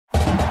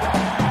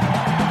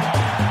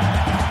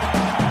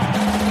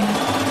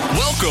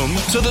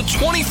Welcome to the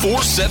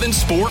 24/7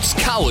 Sports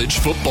College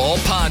Football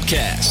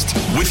Podcast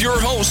with your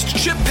hosts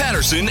Chip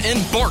Patterson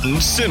and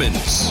Barton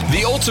Simmons.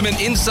 The ultimate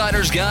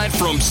insider's guide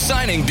from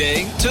signing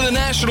day to the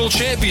national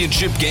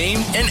championship game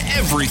and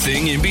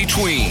everything in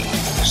between.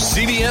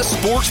 CBS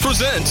Sports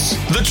presents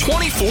the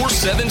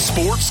 24/7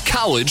 Sports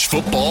College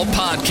Football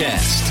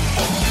Podcast.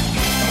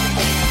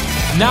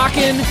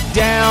 Knocking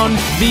down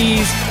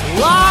these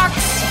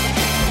locks.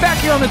 Back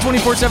here on the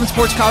 24/7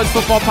 Sports College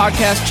Football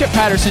Podcast, Chip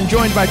Patterson,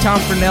 joined by Tom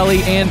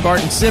Fornelli and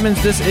Barton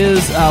Simmons. This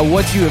is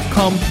what you have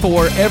come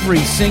for every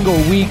single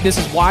week. This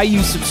is why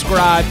you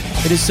subscribe.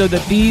 It is so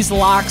that these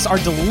locks are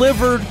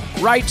delivered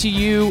right to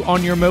you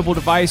on your mobile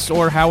device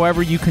or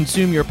however you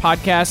consume your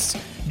podcasts.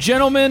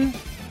 Gentlemen,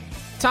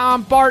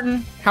 Tom,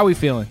 Barton, how are we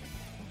feeling?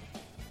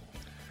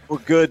 We're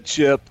good,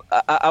 Chip.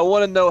 I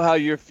want to know how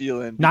you're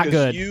feeling. Not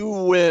good. You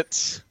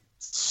went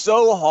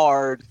so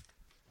hard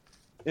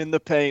in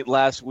the paint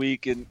last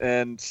week,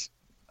 and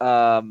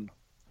I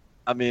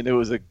mean, it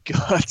was a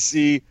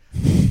gutsy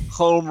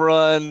home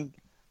run,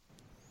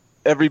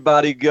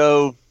 everybody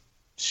go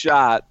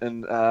shot,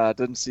 and it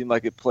doesn't seem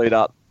like it played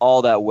out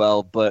all that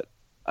well, but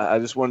I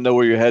just want to know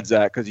where your head's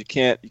at, because you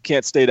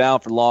can't stay down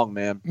for long,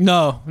 man.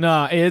 No,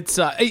 it's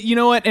you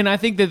know what, and I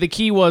think that the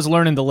key was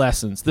learning the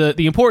lessons.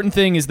 The important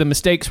thing is the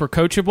mistakes were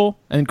coachable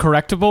and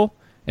correctable,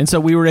 and so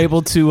we were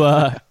able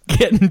to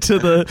get into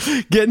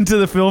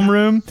the film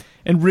room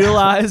and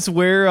realize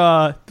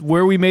where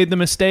we made the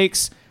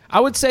mistakes.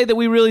 I would say that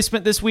we really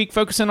spent this week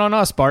focusing on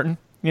us, Barton.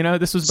 You know,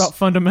 this was about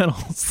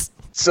fundamentals.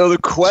 So the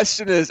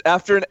question is,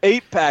 after an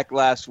 8-pack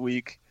last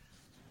week,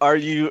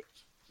 do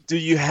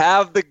you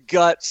have the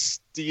guts?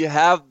 Do you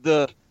have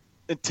the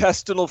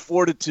intestinal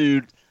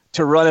fortitude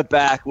to run it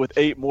back with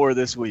 8 more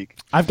this week?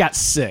 I've got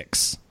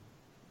 6.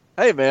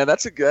 Hey, man,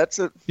 that's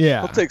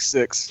yeah. I'll take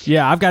 6.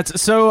 Yeah, I've got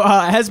so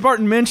as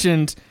Barton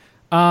mentioned.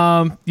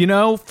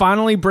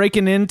 Finally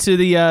breaking into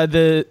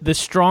the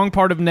strong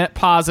part of net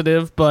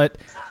positive, but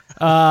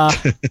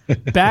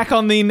back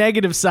on the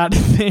negative side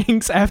of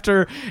things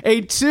after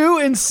a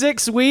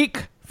 2-6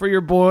 week for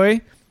your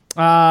boy.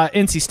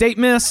 NC State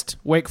missed,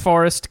 Wake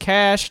Forest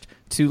cashed,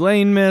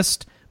 Tulane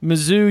missed,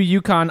 Mizzou,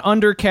 UConn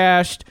under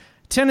cashed,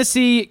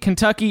 Tennessee,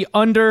 Kentucky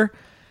under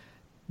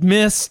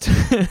missed,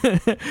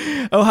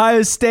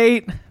 Ohio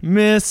State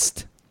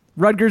missed,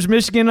 Rutgers,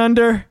 Michigan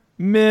under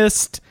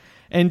missed.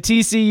 And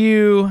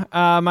TCU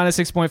minus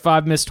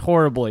 6.5 missed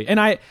horribly. And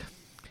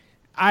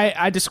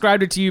I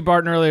described it to you,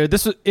 Barton, earlier.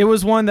 It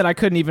was one that I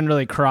couldn't even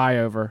really cry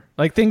over.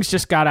 Like, things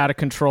just got out of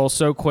control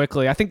so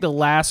quickly. I think the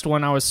last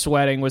one I was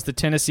sweating was the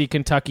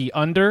Tennessee-Kentucky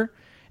under.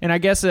 And I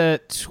guess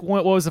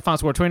what was the final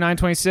score?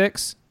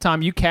 29-26?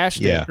 Tom, you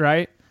cashed it,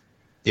 right?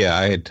 Yeah,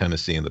 I had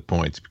Tennessee in the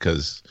points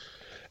because,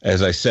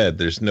 as I said,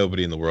 there's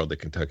nobody in the world that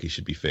Kentucky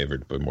should be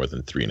favored by more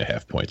than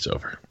 3.5 points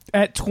over.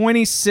 At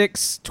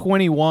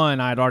 26-21,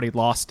 I'd already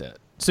lost it.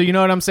 So you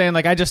know what I'm saying?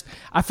 Like,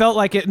 I felt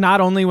like it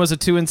not only was a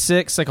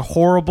 2-6, like a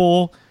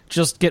horrible,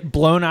 just get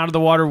blown out of the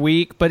water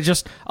week, but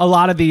just a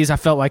lot of these I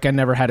felt like I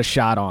never had a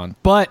shot on.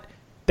 But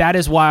that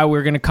is why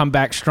we're going to come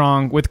back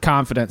strong with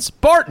confidence.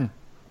 Barton,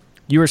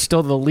 you are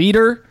still the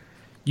leader.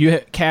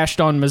 You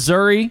cashed on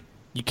Missouri.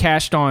 You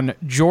cashed on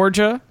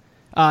Georgia.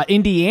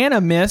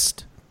 Indiana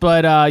missed.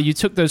 But you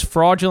took those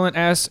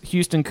fraudulent-ass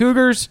Houston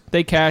Cougars.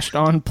 They cashed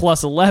on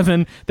plus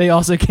 11. They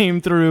also came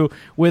through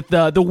with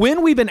the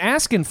win we've been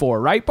asking for,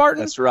 right,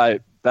 Barton? That's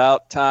right.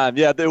 About time.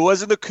 Yeah, it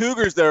wasn't the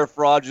Cougars that were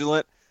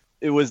fraudulent.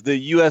 It was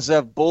the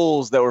USF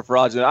Bulls that were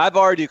fraudulent. I've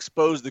already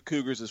exposed the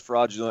Cougars as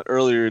fraudulent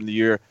earlier in the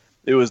year.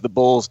 It was the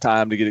Bulls'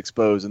 time to get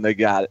exposed, and they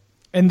got it.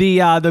 And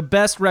the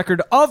best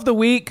record of the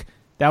week,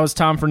 that was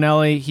Tom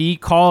Fornelli. He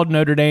called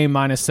Notre Dame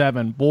minus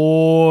 7.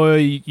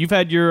 Boy, you've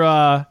had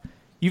your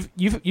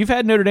You've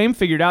had Notre Dame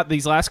figured out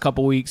these last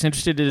couple weeks.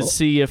 Interested to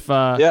see if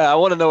I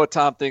want to know what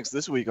Tom thinks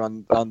this week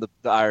on the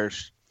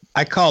Irish.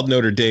 I called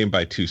Notre Dame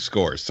by 2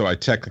 scores, so I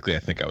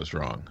think I was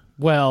wrong.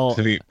 Well,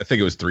 I think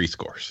it was 3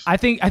 scores. I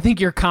think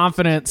your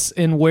confidence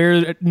in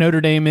where Notre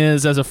Dame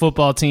is as a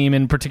football team,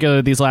 in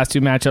particular these last 2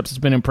 matchups, has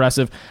been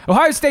impressive.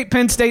 Ohio State,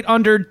 Penn State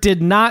under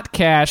did not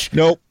cash.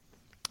 Nope.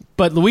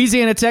 But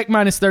Louisiana Tech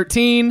minus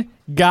 13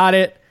 got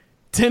it.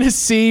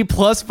 Tennessee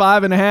plus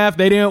 5.5.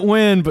 They didn't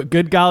win, but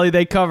good golly,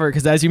 they cover.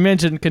 Because as you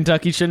mentioned,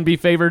 Kentucky shouldn't be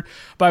favored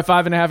by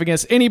 5.5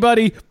 against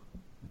anybody.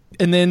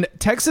 And then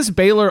Texas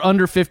Baylor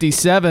under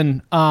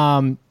 57.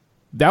 That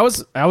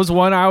was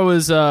one I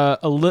was a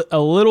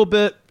little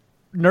bit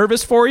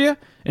nervous for you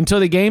until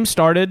the game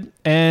started,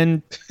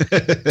 and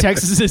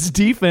Texas's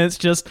defense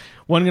just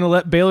wasn't going to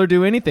let Baylor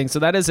do anything. So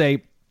that is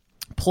a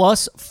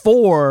plus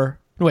 4.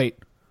 Wait,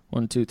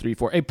 1, 2, 3,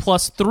 4. A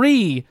plus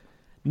 3.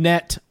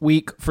 Net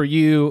week for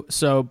you.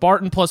 So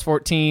Barton plus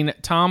 14,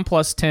 Tom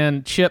plus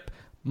 10, Chip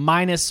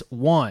minus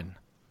 1.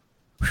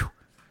 Whew.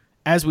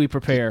 As we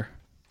prepare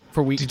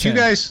for week 10. Did you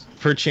guys,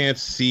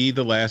 perchance, see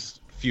the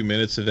last few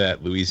minutes of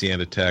that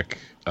Louisiana Tech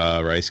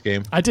Rice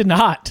game? I did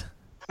not.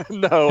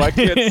 No, I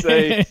can't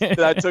say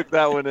that I took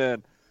that one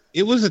in.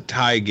 It was a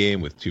tie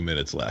game with 2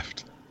 minutes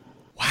left.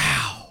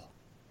 Wow.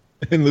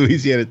 and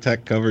Louisiana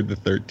Tech covered the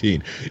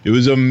 13. It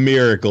was a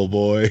miracle,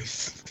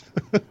 boys.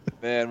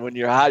 Man, when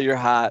you're hot, you're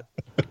hot.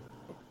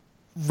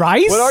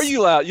 Rice? What are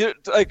you at? You're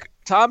like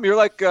Tom. You're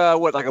like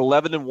what, like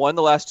 11-1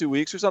 the last 2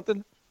 weeks or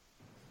something?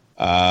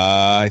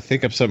 I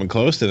think I'm something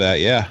close to that.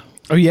 Yeah.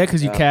 Oh yeah,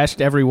 because you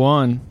cashed every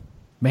one.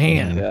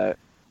 Man.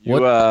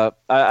 Yeah.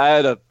 I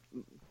had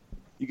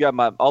you got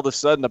all of a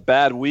sudden a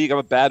bad week. I'm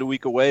a bad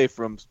week away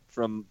from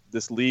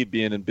this lead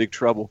being in big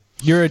trouble.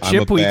 You're a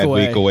chip week away. I'm a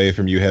bad week away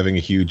from you having a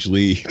huge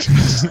lead.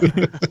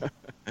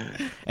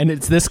 And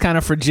it's this kind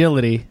of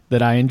fragility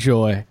that I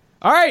enjoy.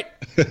 All right,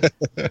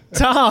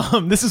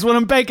 Tom, this is what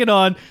I'm banking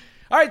on.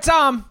 All right,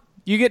 Tom,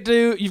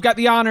 you've got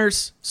the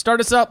honors. Start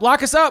us up.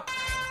 Lock us up.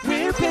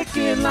 We're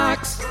picking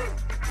locks.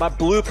 My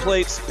Blue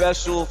Plate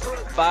special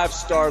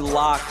 5-star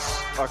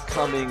locks are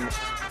coming.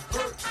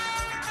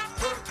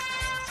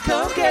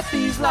 Come get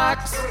these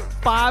locks.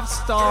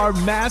 5-star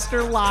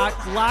master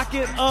lock. Lock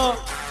it up.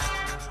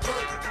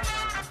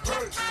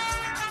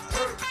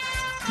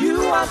 You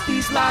want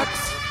these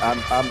locks?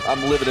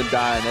 I'm living and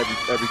dying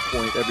every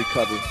point, every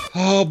cover.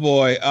 Oh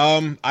boy,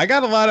 I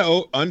got a lot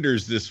of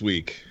unders this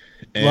week,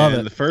 and Love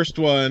it. The first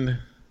one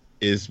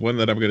is one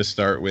that I'm going to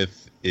start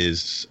with.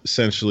 Is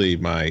essentially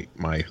my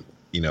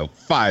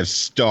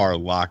 5-star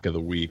lock of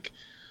the week.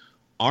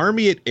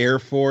 Army at Air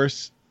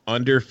Force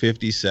under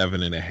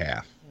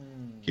 57.5.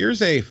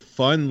 Here's a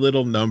fun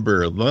little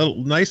number,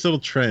 nice little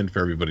trend for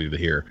everybody to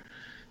hear.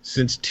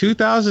 Since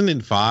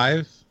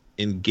 2005.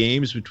 In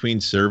games between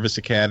service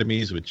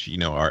academies, which,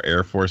 are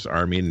Air Force,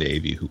 Army, and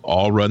Navy, who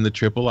all run the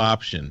triple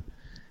option,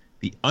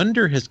 the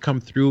under has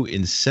come through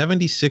in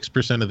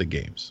 76% of the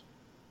games.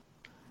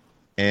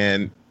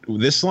 And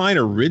this line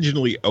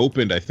originally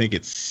opened, I think,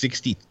 at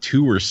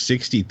 62 or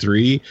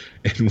 63,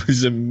 and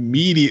was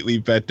immediately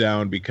bet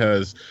down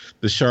because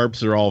the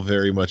Sharps are all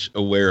very much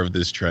aware of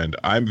this trend.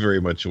 I'm very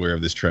much aware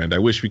of this trend. I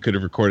wish we could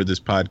have recorded this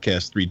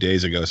podcast 3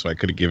 days ago so I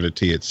could have given it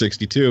to you at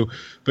 62,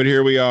 but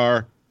here we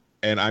are.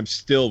 And I'm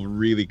still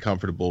really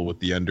comfortable with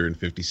the under in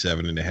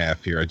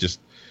 57.5 here.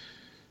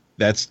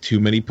 That's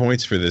too many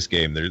points for this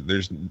game.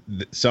 There's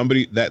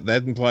somebody that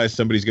implies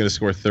somebody's going to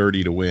score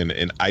 30 to win,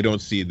 and I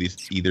don't see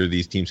either of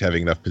these teams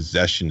having enough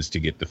possessions to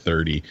get to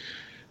 30.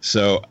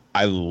 So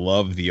I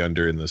love the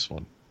under in this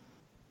one.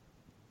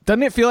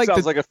 Doesn't it feel like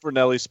sounds like a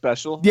Fornelli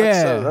special?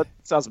 Yeah, that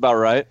sounds about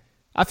right.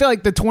 I feel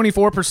like the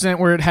 24%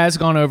 where it has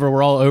gone over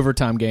were all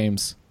overtime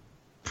games.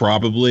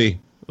 Probably.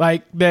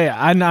 Like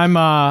I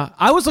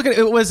was looking at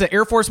it. Was it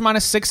Air Force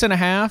minus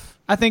 6.5?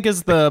 I think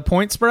is the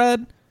point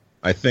spread.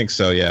 I think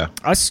so. Yeah.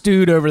 I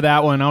stewed over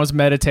that one. I was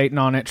meditating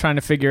on it, trying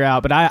to figure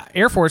out. But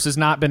Air Force has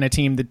not been a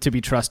team to be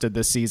trusted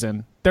this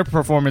season. Their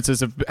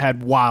performances have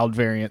had wild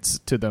variance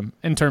to them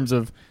in terms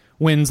of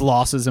wins,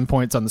 losses, and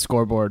points on the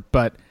scoreboard.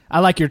 But I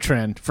like your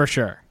trend for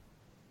sure.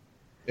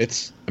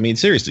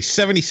 Seriously,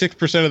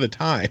 76% of the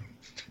time.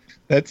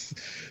 That's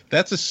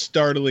a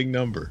startling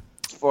number.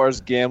 As far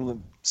as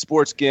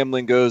sports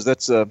gambling goes,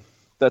 that's a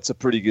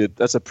pretty good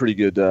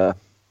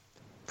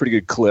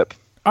clip.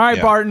 All right,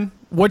 yeah. Barton,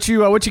 what you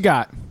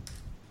got?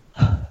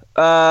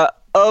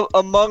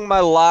 Among my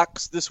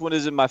locks, this one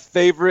isn't my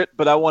favorite,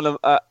 but I want to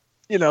I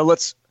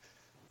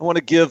want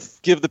to give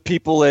the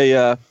people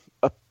a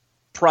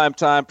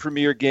primetime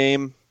premier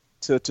game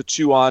to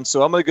chew on.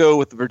 So I'm going to go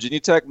with the Virginia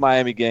Tech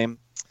Miami game.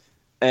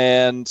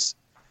 And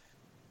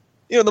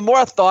the more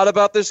I thought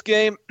about this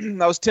game,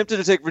 I was tempted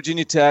to take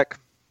Virginia Tech.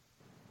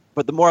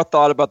 But the more I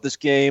thought about this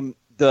game,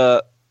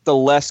 the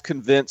less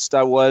convinced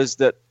I was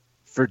that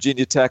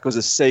Virginia Tech was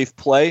a safe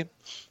play.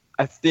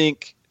 I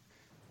think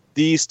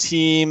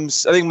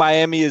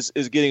Miami is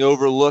getting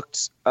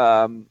overlooked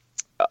a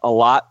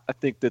lot. I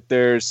think that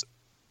this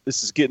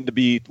is getting to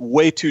be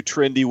way too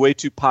trendy, way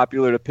too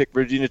popular to pick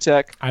Virginia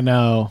Tech. I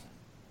know.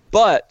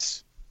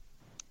 But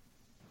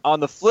on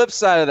the flip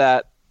side of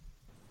that,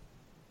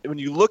 when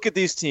you look at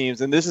these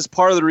teams, and this is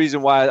part of the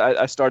reason why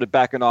I started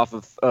backing off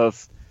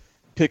of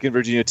picking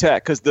Virginia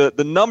Tech, because the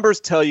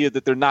numbers tell you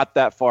that they're not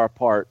that far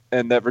apart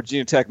and that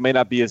Virginia Tech may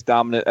not be as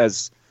dominant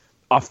as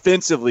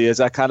offensively as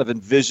I kind of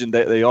envisioned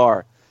that they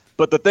are.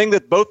 But the thing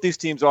that both these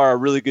teams are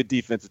really good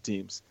defensive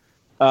teams.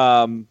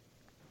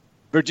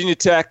 Virginia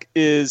Tech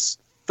is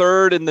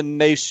third in the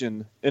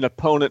nation in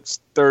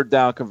opponents' third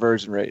down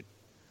conversion rate.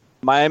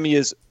 Miami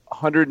is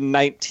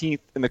 119th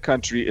in the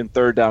country in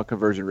third down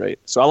conversion rate.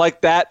 So I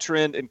like that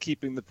trend in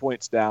keeping the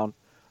points down.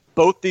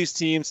 Both these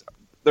teams,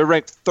 they're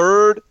ranked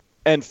third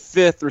and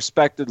fifth,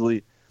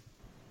 respectively,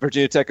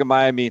 Virginia Tech and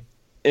Miami,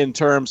 in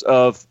terms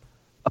of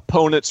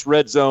opponents'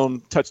 red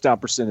zone touchdown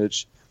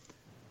percentage.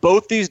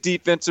 Both these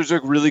defenses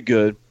are really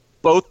good.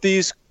 Both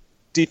these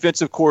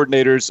defensive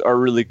coordinators are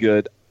really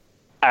good.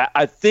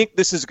 I think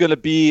this is going to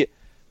be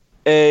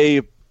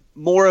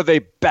more of a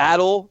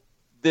battle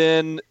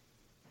than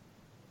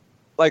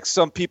like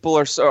some people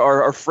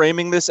are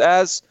framing this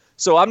as.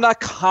 So I'm not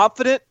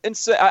confident in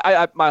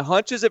my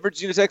hunch is that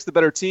Virginia Tech's the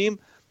better team.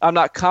 I'm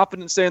not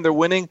confident in saying they're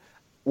winning.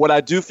 What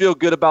I do feel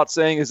good about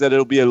saying is that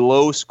it'll be a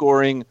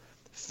low-scoring,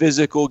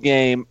 physical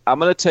game. I'm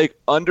going to take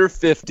under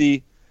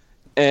 50,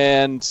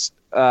 and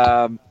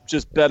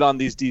just bet on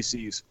these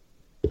DCs.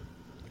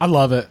 I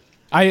love it.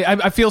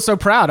 I feel so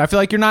proud. I feel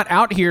like you're not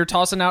out here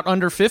tossing out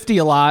under 50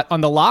 a lot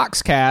on the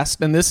Locks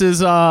cast, and this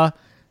is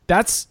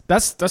that's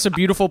a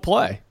beautiful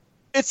play.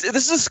 This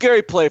is a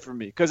scary play for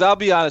me because I'll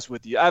be honest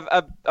with you. I've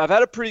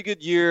had a pretty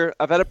good year.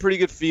 I've had a pretty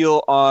good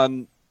feel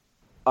on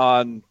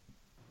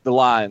the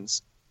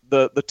lines,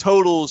 the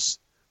totals,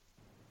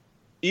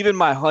 even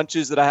my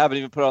hunches that I haven't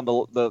even put on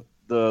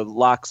the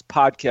Locks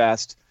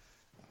podcast.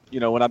 You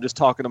know, when I'm just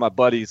talking to my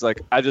buddies,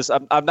 like I've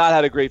not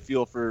had a great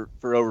feel for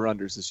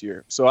over-unders this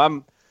year.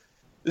 So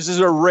this is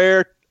a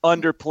rare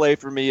underplay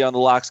for me on the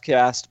Locks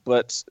cast,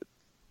 but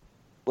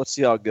let's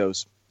see how it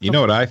goes. You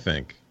know what I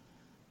think?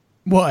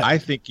 What? I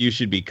think you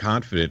should be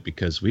confident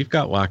because we've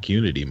got lock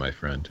unity, my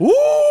friend. Ooh!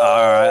 All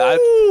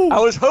right. I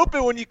was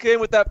hoping when you came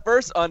with that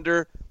first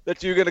under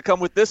that you were going to come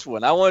with this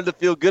one. I wanted to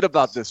feel good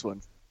about this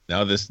one.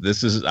 Now this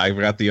is I've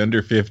got the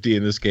under 50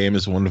 in this game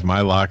as one of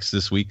my locks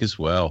this week as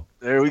well.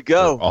 There we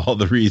go. For all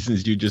the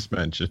reasons you just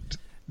mentioned.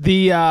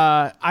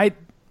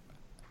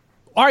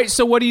 All right,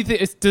 so what do you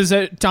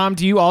think? Tom,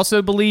 do you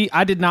also believe?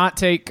 I did not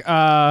take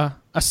a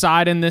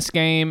side in this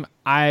game.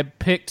 I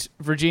picked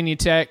Virginia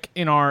Tech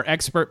in our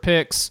expert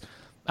picks.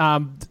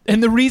 And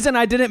the reason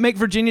I didn't make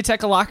Virginia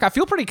Tech a lock, I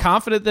feel pretty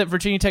confident that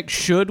Virginia Tech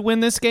should win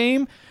this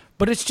game,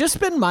 but it's just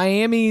been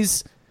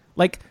Miami's,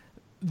 like,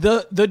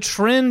 the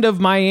trend of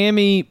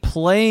Miami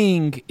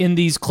playing in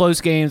these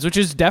close games, which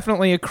is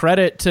definitely a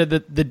credit to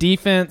the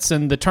defense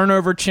and the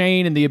turnover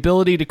chain and the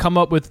ability to come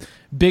up with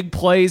big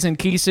plays in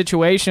key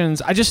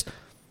situations.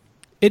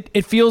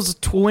 It feels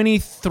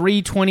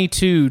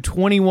 23-22,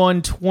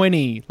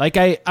 21-20.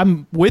 Like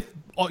I'm with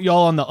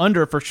y'all on the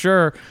under for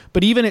sure,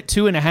 but even at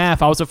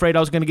 2.5, I was afraid I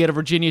was going to get a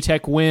Virginia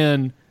Tech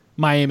win,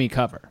 Miami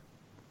cover.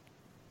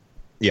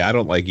 Yeah, I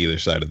don't like either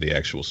side of the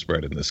actual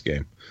spread in this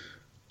game.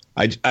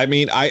 I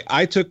mean,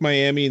 I took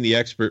Miami in the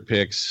expert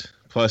picks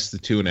plus the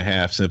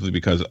 2.5 simply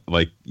because,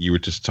 like you were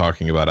just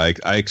talking about,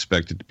 I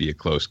expect it to be a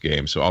close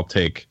game. So I'll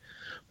take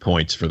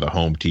points for the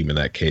home team in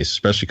that case,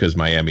 especially because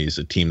Miami is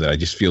a team that I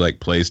just feel like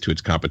plays to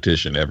its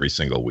competition every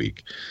single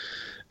week.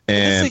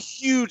 And it's a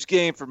huge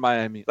game for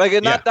Miami. Like,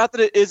 not that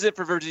it isn't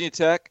for Virginia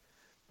Tech,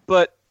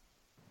 but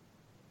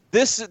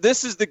this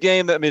is the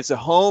game that, I mean, it's a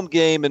home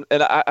game, and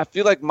I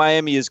feel like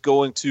Miami is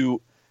going to,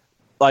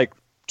 like,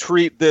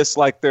 treat this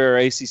like their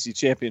ACC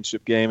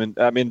championship game, and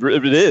I mean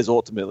it is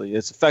ultimately.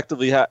 It's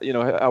effectively how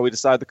we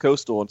decide the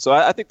Coastal, and so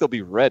I think they'll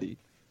be ready.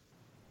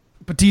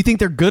 But do you think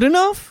they're good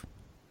enough?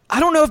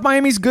 I don't know if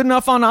Miami's good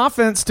enough on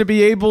offense to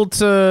be able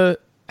to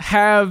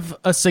have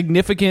a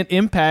significant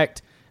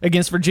impact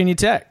against Virginia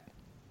Tech.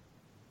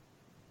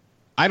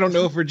 I don't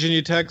know if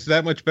Virginia Tech's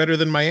that much better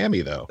than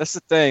Miami, though. That's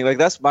the thing. Like,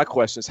 that's my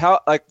question. Is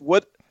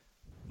what?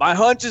 My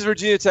hunch is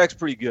Virginia Tech's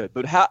pretty good,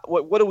 but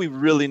what do we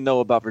really know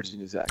about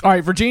Virginia Tech? All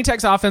right, Virginia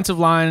Tech's offensive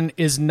line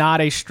is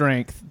not a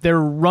strength. Their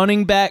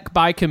running back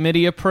by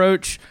committee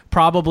approach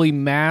probably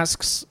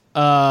masks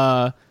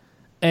like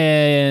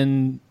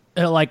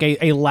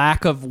a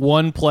lack of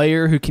one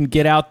player who can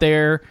get out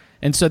there,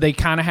 and so they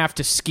kind of have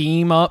to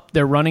scheme up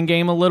their running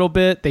game a little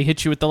bit. They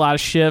hit you with a lot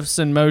of shifts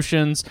and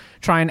motions,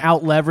 try and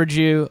out-leverage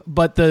you,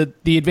 but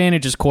the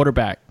advantage is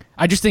quarterback.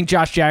 I just think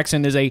Josh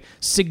Jackson is a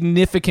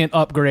significant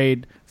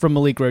upgrade from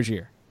Malik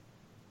Rozier.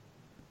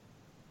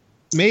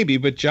 Maybe,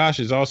 but Josh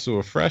is also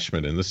a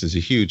freshman, and this is a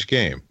huge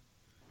game.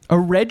 A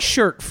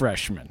redshirt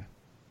freshman.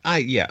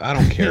 I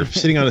don't care.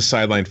 Sitting on the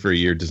sideline for a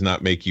year does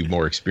not make you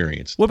more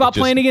experienced. What about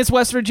playing against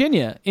West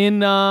Virginia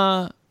in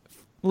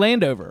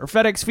Landover or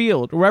FedEx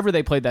Field, or wherever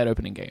they played that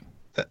opening game?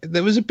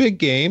 That was a big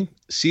game,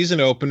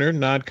 season opener,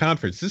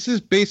 non-conference. This is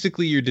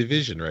basically your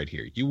division right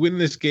here. You win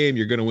this game,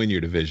 you're going to win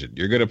your division.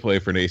 You're going to play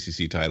for an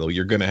ACC title.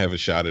 You're going to have a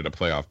shot at a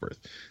playoff berth.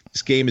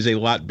 This game is a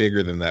lot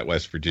bigger than that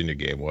West Virginia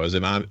game was.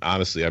 And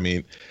honestly, I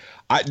mean,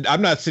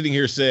 I'm not sitting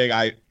here saying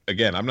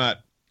I'm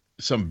not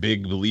some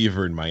big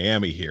believer in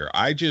Miami here.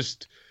 I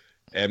just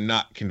am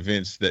not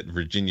convinced that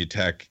Virginia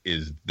Tech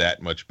is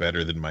that much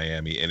better than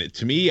Miami. And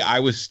to me, I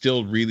was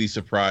still really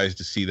surprised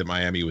to see that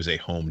Miami was a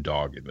home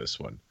dog in this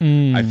one.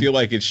 I feel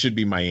like it should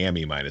be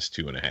Miami minus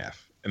 2.5.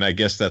 And I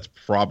guess that's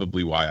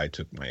probably why I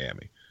took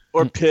Miami.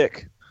 Or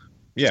pick.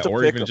 Yeah,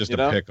 or even just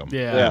to pick them.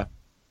 Yeah.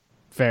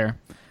 Fair.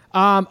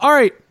 All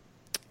right.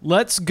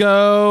 Let's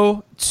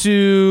go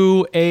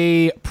to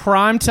a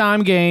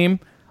primetime game.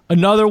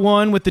 Another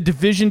one with the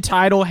division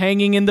title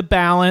hanging in the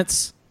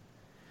balance.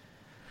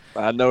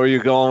 I know where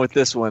you're going with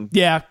this one.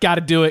 Yeah, got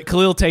to do it.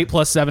 Khalil Tate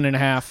plus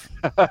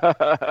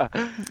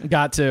 7.5.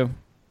 Got to.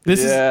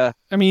 This is. I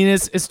mean,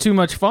 it's too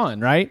much fun,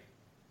 right?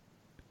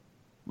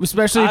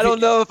 Especially. I don't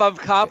know if I'm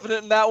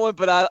confident in that one,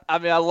 but I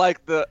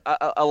like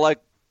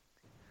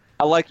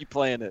I like you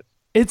playing it.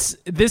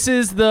 This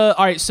is the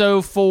all right.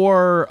 So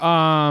for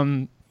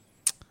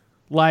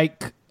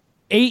like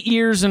 8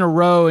 years in a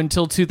row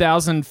until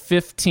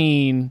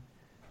 2015,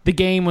 the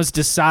game was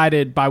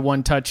decided by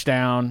one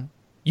touchdown.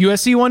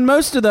 USC won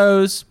most of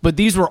those, but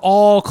these were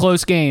all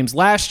close games.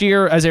 Last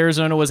year, as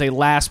Arizona was a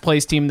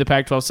last-place team in the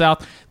Pac-12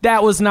 South,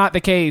 that was not the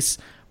case.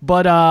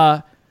 But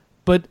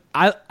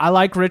I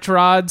like Rich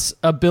Rod's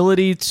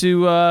ability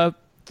to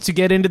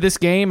get into this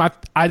game. I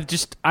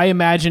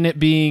imagine it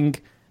being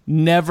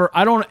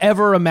I don't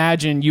ever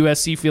imagine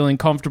USC feeling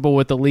comfortable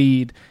with the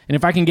lead. And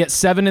if I can get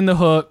 7 in the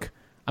hook,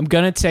 I'm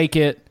gonna take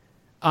it.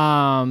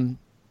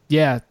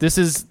 This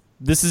is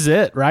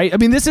it, right? I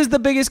mean, this is the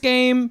biggest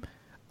game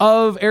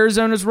of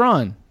Arizona's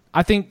run.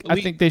 I think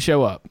they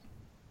show up.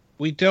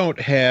 We don't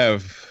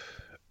have,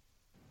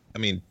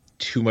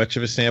 too much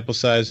of a sample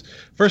size.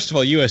 First of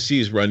all,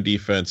 USC's run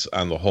defense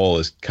on the whole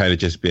has kind of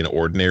just been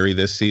ordinary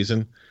this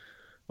season.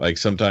 Like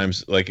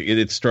sometimes, like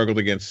it struggled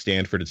against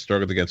Stanford, it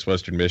struggled against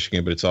Western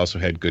Michigan, but it's also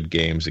had good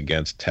games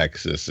against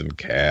Texas and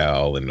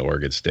Cal and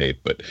Oregon State.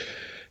 But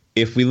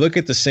if we look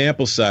at the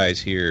sample size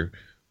here,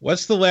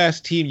 what's the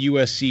last team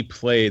USC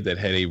played that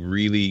had a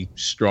really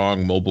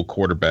strong mobile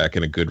quarterback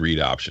and a good read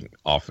option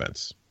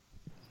offense?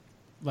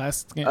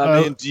 Last game,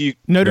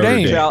 Notre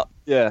Dame.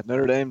 Yeah,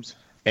 Notre Dame's.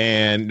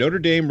 And Notre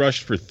Dame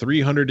rushed for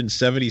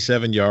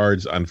 377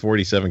 yards on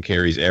 47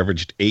 carries,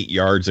 averaged 8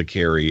 yards a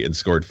carry, and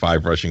scored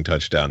 5 rushing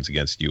touchdowns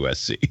against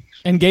USC.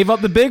 And gave up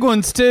the big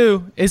ones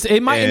too.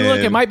 It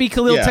might be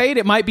Khalil Tate,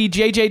 it might be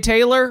J.J.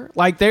 Taylor.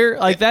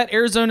 That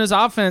Arizona's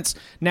offense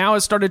now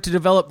has started to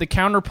develop the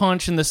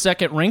counterpunch and the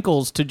second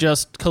wrinkles to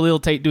just Khalil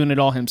Tate doing it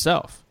all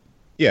himself.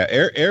 Yeah,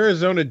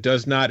 Arizona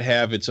does not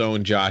have its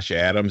own Josh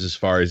Adams as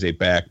far as a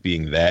back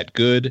being that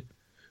good.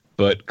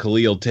 But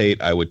Khalil Tate,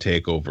 I would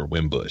take over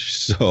Wimbush.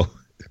 So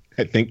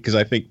I think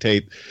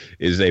Tate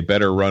is a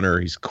better runner.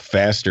 He's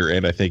faster,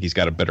 and I think he's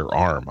got a better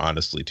arm,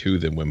 honestly, too,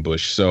 than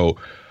Wimbush. So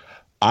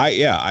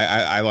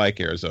I like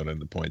Arizona in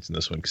the points in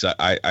this one because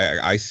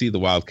I see the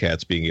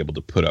Wildcats being able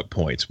to put up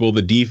points. Will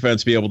the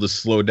defense be able to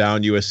slow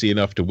down USC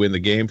enough to win the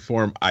game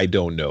for them? I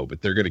don't know,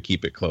 but they're going to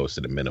keep it close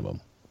at a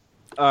minimum.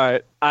 All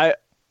right, I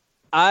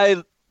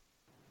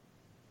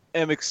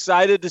am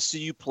excited to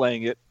see you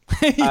playing it.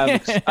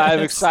 Yes.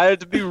 I'm excited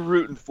to be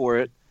rooting for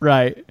it.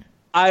 Right.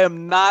 I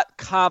am not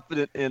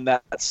confident in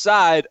that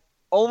side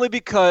only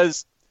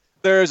because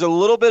there's a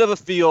little bit of a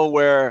feel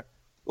where,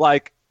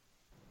 through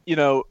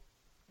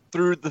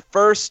the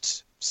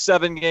first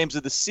 7 games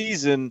of the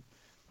season,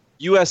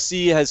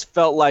 USC has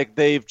felt like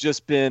they've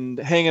just been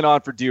hanging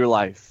on for dear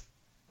life.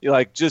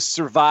 Just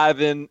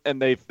surviving,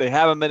 and they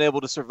haven't been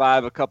able to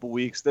survive a couple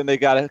weeks. Then they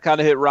got to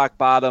kind of hit rock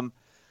bottom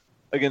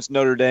against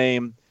Notre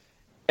Dame.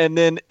 And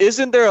then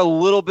isn't there a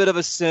little bit of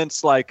a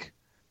sense like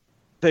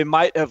they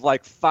might have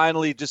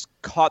finally just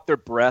caught their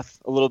breath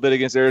a little bit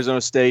against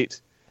Arizona State,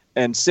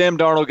 and Sam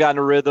Darnold got in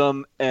a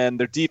rhythm and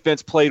their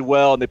defense played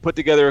well and they put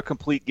together a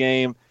complete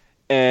game,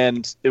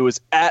 and it was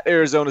at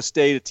Arizona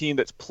State, a team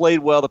that's played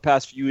well the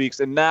past few weeks,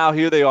 and now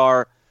here they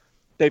are.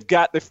 They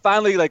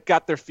finally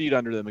got their feet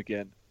under them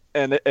again.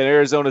 And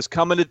Arizona's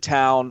coming to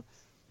town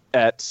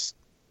at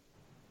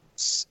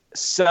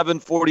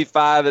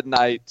 7:45 at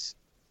night.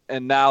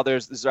 And now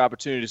there's this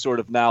opportunity to sort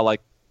of now have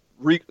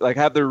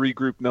their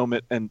regroup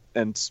moment and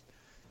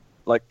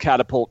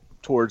catapult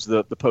towards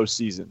the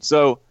postseason.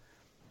 So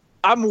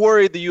I'm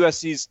worried the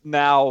USC's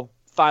now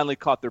finally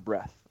caught their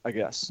breath, I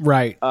guess.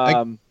 Right.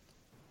 I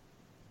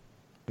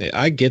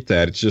get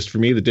that. It's just for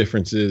me the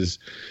difference is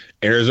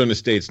Arizona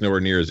State's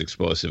nowhere near as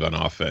explosive on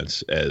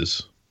offense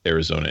as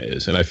Arizona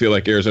is, and I feel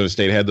like Arizona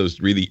State had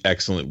those really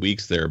excellent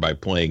weeks there by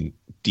playing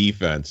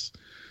defense.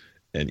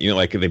 And,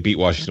 they beat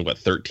Washington,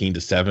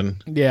 13-7?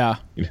 Yeah.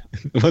 It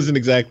wasn't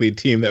exactly a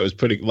team that was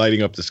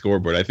lighting up the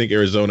scoreboard. I think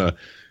Arizona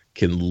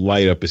can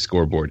light up a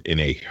scoreboard in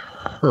a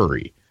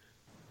hurry.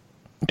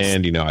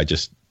 And, I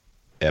just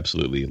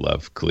absolutely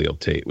love Khalil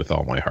Tate with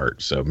all my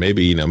heart. So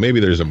maybe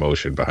there's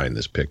emotion behind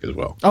this pick as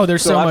well. Oh,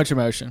 there's so much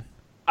emotion.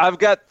 I've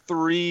got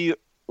 3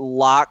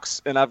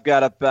 locks, and I've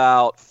got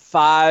about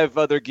 5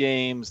 other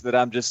games that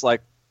I'm just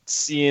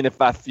seeing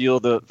if I feel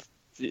the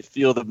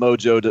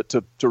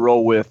mojo to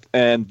roll with,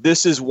 and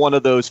this is one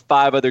of those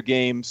 5 other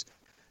games,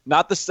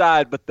 not the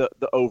side but the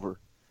over.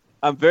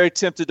 I'm very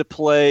tempted to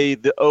play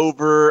the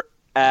over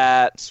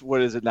at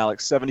what is it now,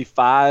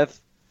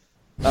 75?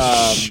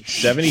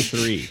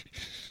 73.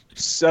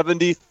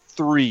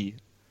 73.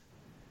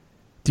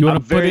 Do you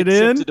want to put it in?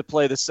 I'm tempted to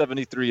play the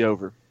 73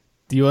 over.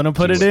 Do you want to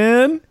put it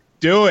in?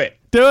 Do it.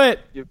 Let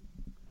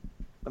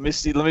me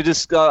see. Let me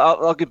just.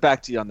 I'll get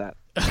back to you on that.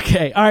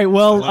 Okay. All right.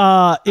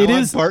 Well, it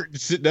is Barton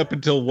sitting up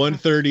until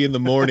 1:30 in the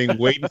morning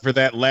waiting for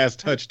that last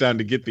touchdown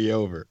to get the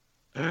over.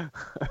 All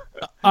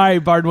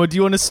right, Barton. What do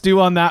you want to stew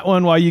on that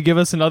one while you give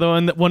us another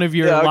one? One of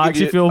your locks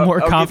you feel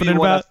more confident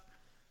about?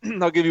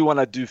 I'll give you one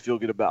I do feel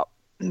good about.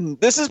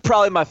 This is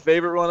probably my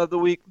favorite one of the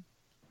week.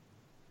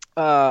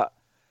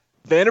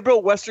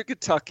 Vanderbilt-Western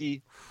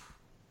Kentucky.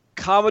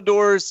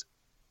 Commodores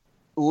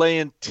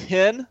laying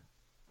 10.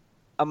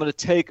 I'm going to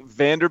take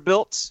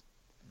Vanderbilt.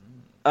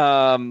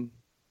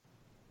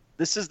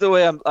 This is the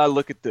way I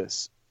look at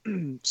this.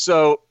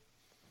 So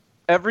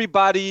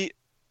everybody,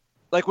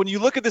 when you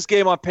look at this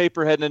game on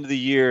paper heading into the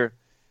year,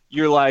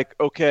 you're like,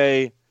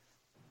 okay,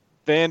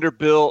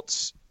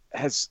 Vanderbilt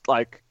has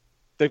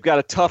they've got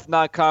a tough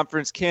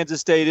non-conference, Kansas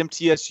State,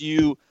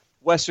 MTSU,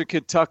 Western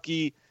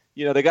Kentucky,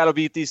 They got to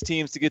beat these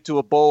teams to get to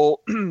a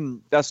bowl.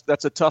 That's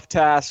a tough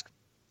task.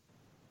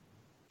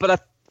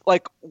 But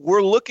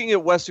we're looking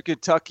at Western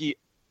Kentucky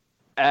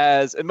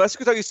and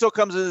Western Kentucky still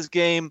comes into this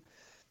game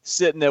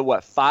sitting at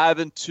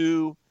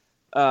 5-2.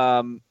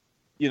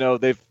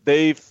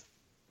 They've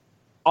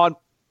on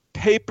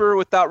paper,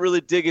 without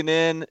really digging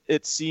in,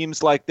 it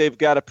seems like they've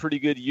got a pretty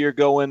good year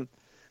going.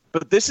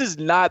 But this is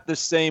not the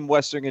same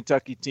Western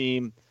Kentucky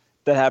team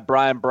that had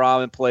Brian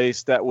Brohm in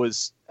place, that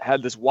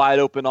had this wide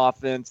open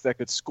offense that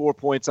could score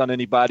points on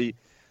anybody.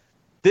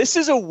 This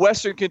is a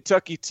Western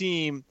Kentucky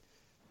team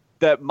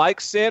that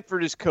Mike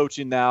Sanford is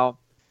coaching now.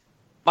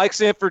 Mike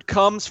Sanford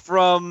comes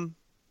from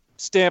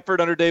Stanford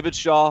under David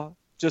Shaw,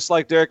 just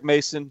like Derek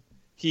Mason.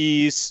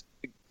 He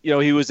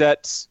was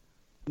at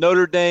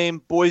Notre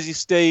Dame, Boise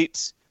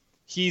State.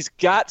 He's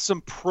got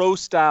some pro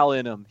style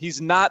in him.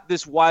 He's not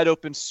this wide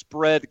open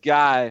spread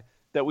guy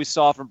that we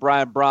saw from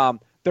Brian Brohm.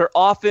 Their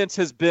offense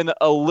has been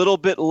a little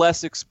bit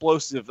less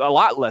explosive, a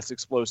lot less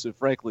explosive,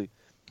 frankly,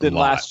 than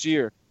last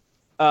year.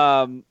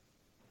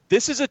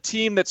 This is a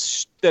team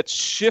that's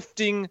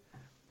shifting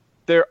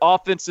their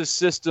offensive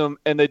system,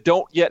 and they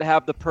don't yet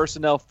have the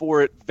personnel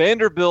for it.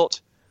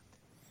 Vanderbilt,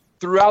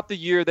 throughout the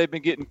year, they've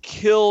been getting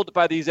killed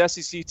by these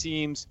SEC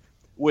teams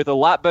with a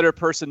lot better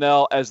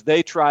personnel as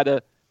they try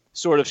to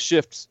sort of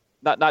shift,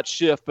 not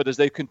shift, but as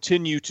they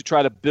continue to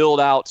try to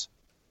build out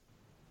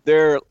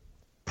their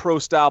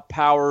pro-style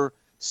power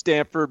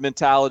Stanford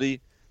mentality,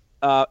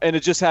 and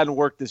it just hadn't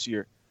worked this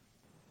year.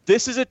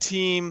 This is a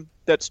team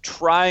that's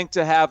trying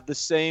to have the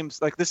same,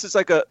 this is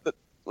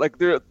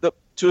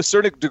to a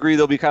certain degree,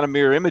 they'll be kind of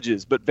mirror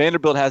images, but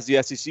Vanderbilt has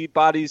the SEC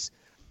bodies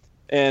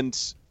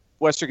and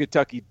Western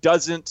Kentucky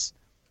doesn't.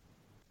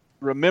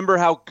 Remember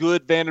how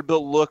good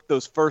Vanderbilt looked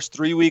those first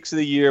 3 weeks of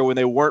the year when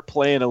they weren't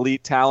playing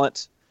elite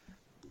talent?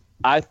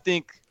 I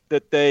think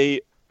that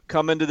they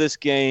come into this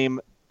game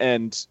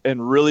and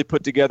really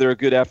put together a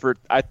good effort.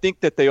 I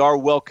think that they are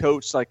well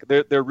coached.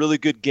 They're really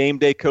good game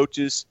day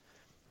coaches.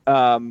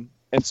 And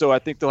so I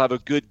think they'll have a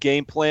good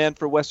game plan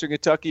for Western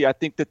Kentucky. I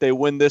think that they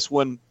win this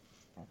one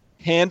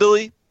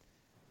handily.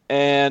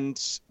 And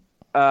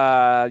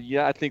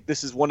I think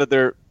this is one of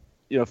their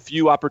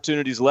few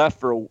opportunities left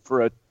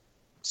for a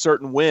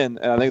certain win.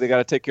 And I think they got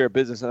to take care of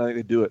business, and I think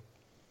they do it.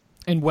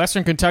 And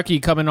Western Kentucky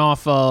coming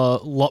off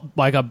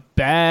a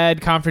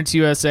bad Conference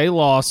USA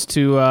loss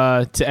to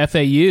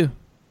FAU.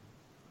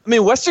 I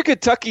mean, Western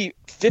Kentucky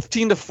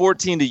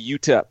 15-14 to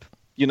UTEP.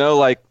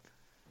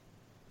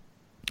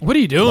 What are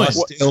you doing?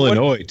 Lost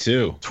Illinois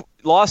too.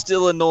 Lost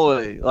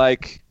Illinois.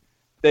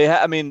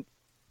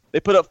 They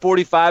put up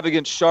 45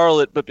 against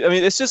Charlotte, but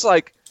it's just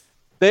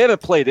they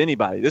haven't played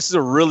anybody. This is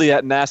a really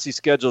nasty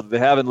schedule that they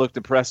haven't looked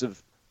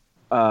impressive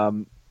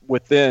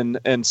within,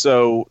 and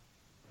so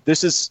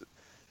this is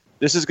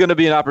going to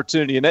be an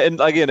opportunity. And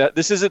again,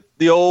 this isn't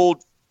the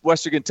old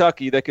Western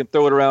Kentucky that can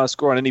throw it around and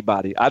score on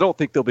anybody. I don't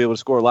think they'll be able to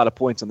score a lot of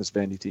points on this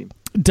Vandy team.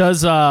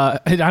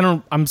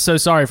 I'm so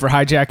sorry for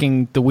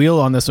hijacking the wheel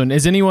on this one.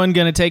 Is anyone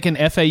going to take an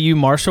FAU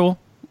Marshall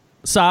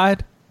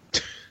side?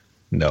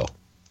 No.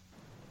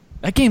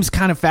 That game's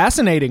kind of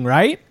fascinating,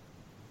 right?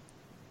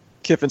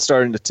 Kiffin's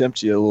starting to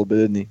tempt you a little bit,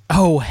 isn't he?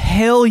 Oh,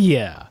 hell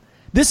yeah.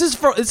 This is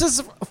for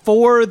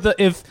the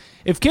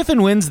if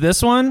Kiffin wins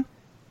this one,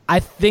 I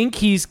think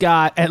he's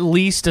got at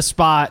least a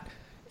spot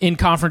in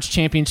conference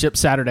championship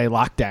Saturday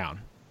lockdown.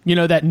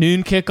 That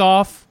noon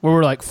kickoff where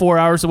we're 4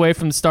 hours away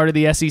from the start of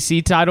the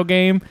SEC title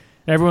game.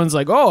 And everyone's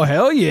like, oh,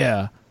 hell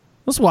yeah.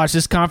 Let's watch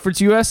this Conference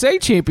USA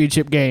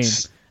championship game.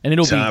 And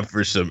it'll time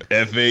for some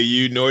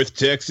FAU North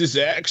Texas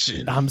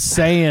action. I'm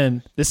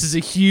saying this is a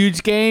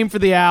huge game for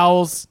the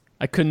Owls.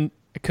 I couldn't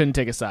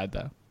take a side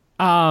though.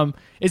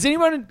 Has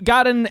anyone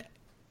got an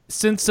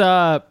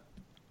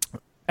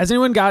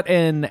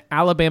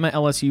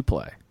Alabama-LSU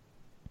play?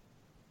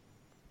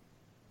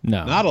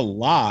 No. Not a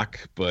lock,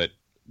 but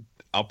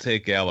I'll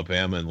take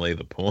Alabama and lay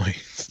the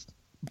points.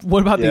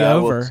 What about the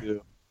over?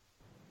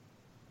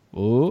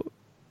 Ooh.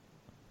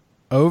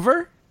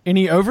 Over?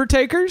 Any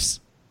overtakers?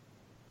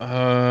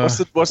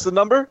 What's the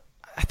number?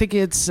 I think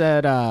it's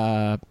at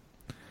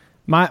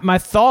my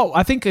thought.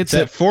 I think it's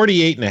at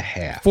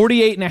 48.5.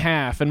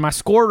 48.5, and my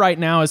score right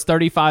now is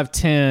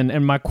 35-10.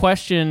 And my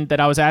question that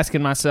I was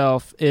asking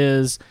myself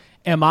is,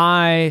 am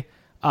I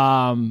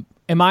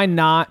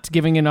not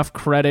giving enough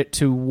credit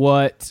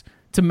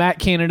to Matt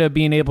Canada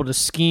being able to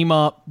scheme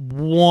up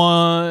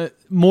more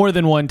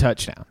than one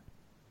touchdown?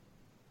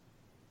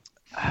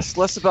 It's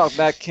less about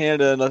Matt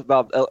Canada and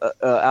about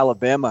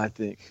Alabama, I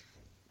think.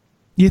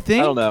 You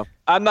think? I don't know.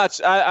 I'm not.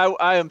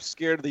 I am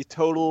scared of the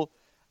total.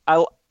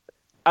 I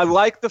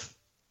like the.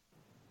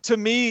 To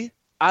me,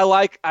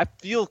 I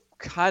feel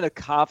kind of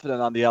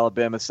confident on the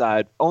Alabama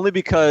side, only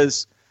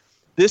because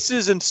this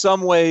is in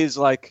some ways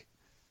like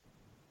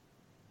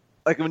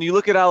when you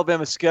look at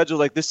Alabama's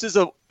schedule, this is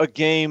a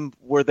game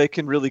where they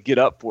can really get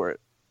up for it.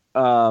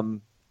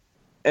 And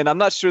I'm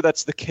not sure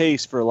that's the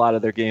case for a lot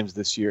of their games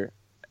this year.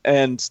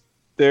 And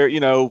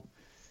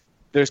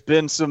there's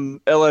been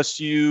some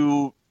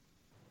LSU,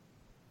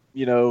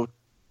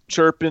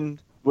 chirping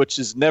which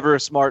is never a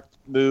smart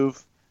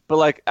move. But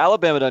like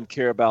Alabama doesn't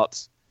care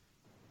about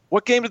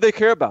what game did they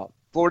care about?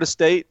 Florida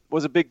State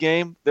was a big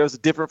game. There was a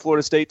different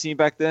Florida State team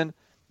back then.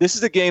 This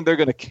is a game they're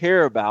going to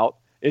care about.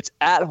 It's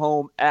at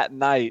home at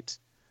night.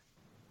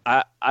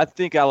 I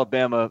think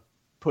Alabama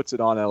puts it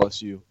on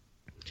LSU.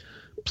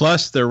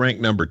 Plus, they're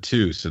ranked number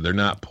 2, so they're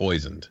not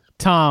poisoned.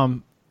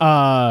 Tom,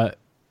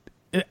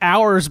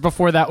 hours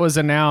before that was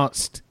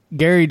announced,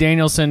 Gary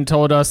Danielson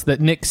told us that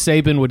Nick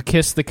Saban would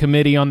kiss the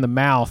committee on the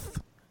mouth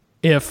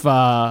if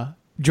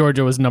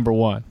Georgia was number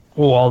 1.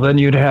 Well, then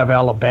you'd have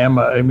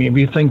Alabama. I mean, if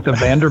you think the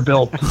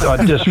Vanderbilt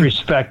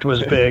disrespect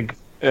was big,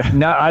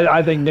 now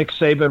I think Nick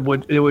Saban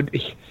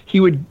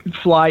would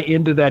fly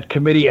into that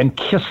committee and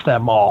kiss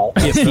them all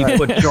if he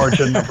put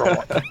Georgia number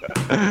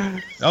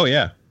 1. Oh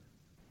yeah,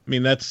 I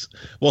mean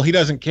he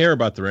doesn't care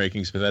about the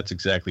rankings, but that's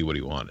exactly what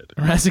he wanted.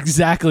 That's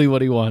exactly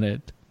what he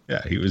wanted.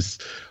 Yeah, he was.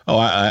 Oh,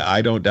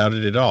 I don't doubt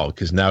it at all,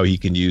 because now he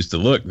can use the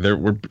look.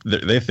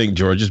 They think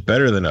Georgia's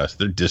better than us.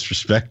 They're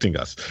disrespecting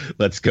us.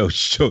 Let's go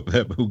show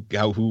them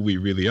who we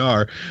really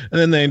are. And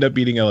then they end up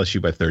beating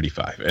LSU by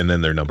 35, and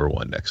then they're number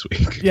 1 next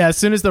week. Yeah, as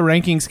soon as the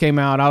rankings came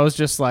out, I was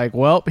just like,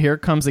 well, here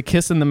comes a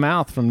kiss in the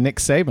mouth from Nick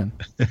Saban.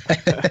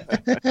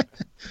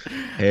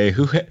 Hey,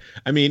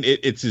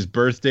 it's his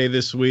birthday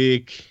this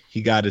week.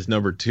 He got his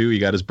number 2. He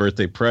got his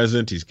birthday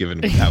present. He's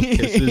giving him out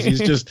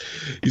kisses.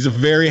 He's a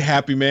very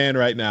happy man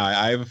right now.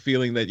 I have a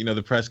feeling that,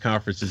 the press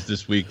conferences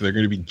this week, they're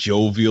going to be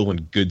jovial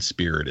and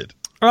good-spirited.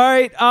 All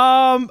right.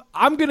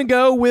 I'm going to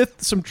go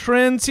with some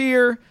trends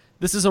here.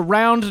 This is a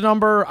round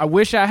number. I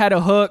wish I had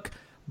a hook,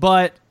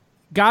 but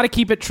got to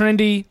keep it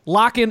trendy.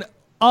 Locking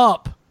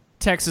up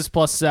Texas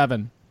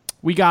 +7.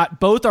 We got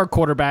both our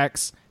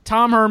quarterbacks.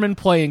 Tom Herman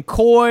playing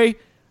coy.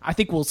 I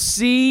think we'll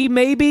see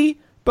maybe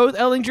both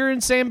Ellinger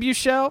and Shane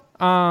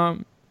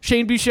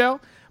Buechele,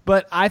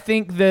 but I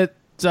think that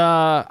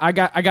I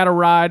got to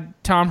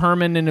ride Tom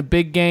Herman in a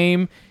big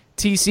game.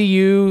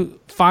 TCU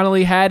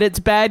finally had its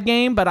bad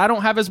game, but I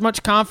don't have as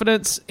much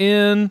confidence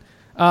in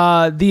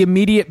the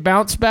immediate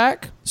bounce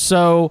back.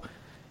 So,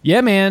 yeah,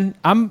 man,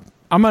 I'm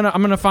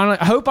gonna finally.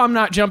 I hope I'm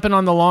not jumping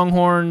on the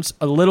Longhorns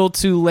a little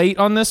too late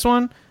on this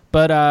one,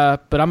 but I'm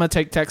gonna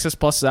take Texas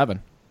 +7.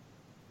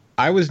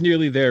 I was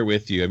nearly there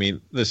with you. I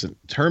mean, listen,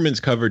 Herman's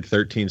covered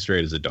 13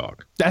 straight as a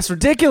dog. That's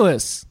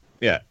ridiculous.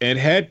 Yeah, and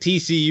had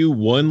TCU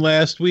won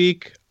last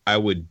week, I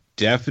would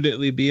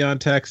definitely be on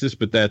Texas,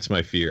 but that's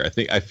my fear.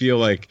 I feel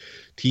like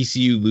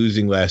TCU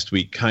losing last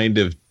week kind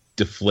of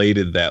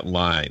deflated that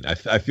line. I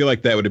feel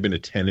like that would have been a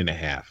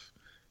 10.5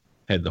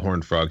 had the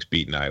Horned Frogs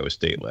beaten Iowa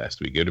State last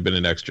week. It would have been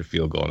an extra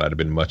field goal, and I'd have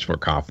been much more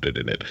confident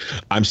in it.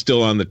 I'm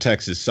still on the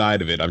Texas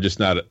side of it. I'm just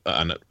not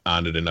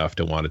on it enough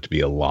to want it to be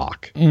a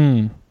lock.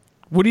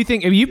 What do you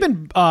think? Have you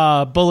been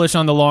bullish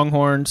on the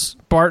Longhorns,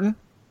 Barton?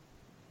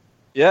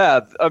 Yeah,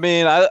 I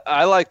mean,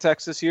 I like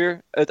Texas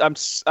here.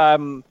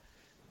 I'm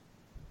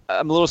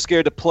a little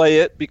scared to play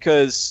it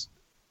because,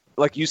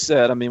 like you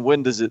said, I mean,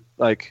 when does it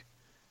like?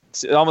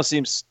 It almost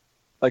seems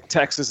like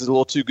Texas is a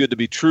little too good to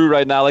be true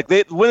right now. Like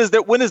when is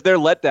their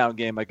letdown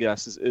game? I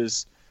guess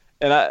is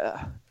and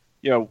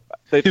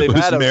they've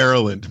had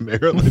Maryland.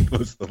 Maryland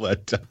was the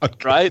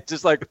letdown, right?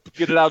 Just like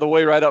get it out of the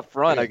way right up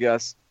front, I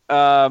guess.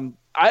 I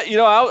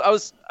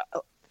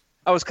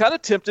was kind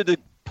of tempted to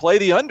play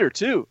the under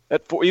too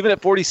even at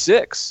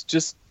 46.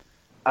 Just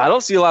I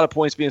don't see a lot of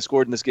points being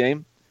scored in this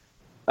game,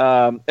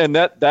 and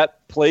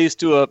that plays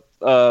to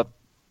a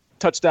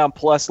touchdown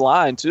plus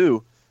line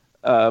too.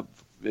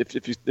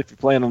 If you're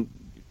playing on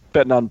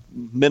betting on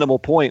minimal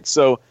points,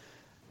 so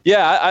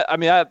yeah, I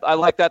mean I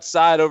like that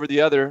side over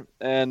the other,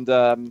 and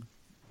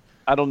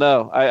I don't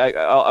know.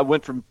 I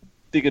went from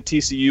thinking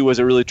TCU was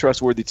a really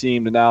trustworthy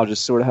team to now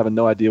just sort of having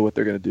no idea what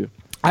they're going to do.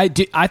 I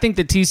think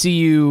that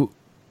TCU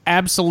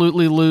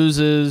absolutely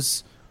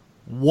loses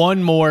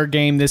one more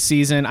game this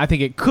season. I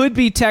think it could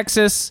be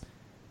Texas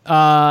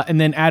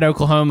and then at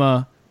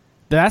Oklahoma.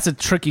 That's a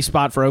tricky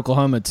spot for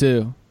Oklahoma,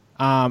 too.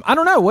 I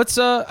don't know.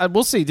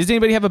 We'll see. Does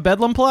anybody have a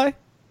Bedlam play?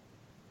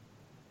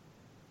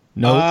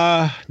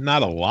 No.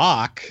 Not a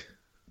lock.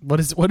 What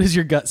does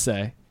your gut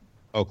say?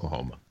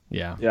 Oklahoma.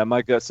 Yeah. Yeah,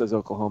 my gut says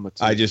Oklahoma,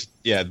 too.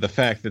 The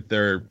fact that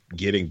they're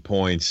getting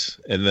points,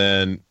 and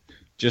then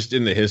just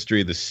in the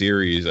history of the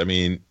series, I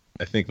mean,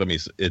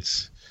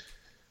 it's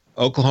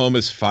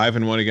Oklahoma's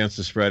 5-1 against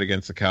the spread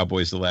against the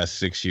Cowboys the last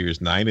 6 years,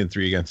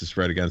 9-3 against the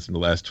spread against them the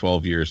last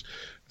 12 years.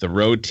 The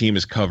road team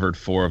has covered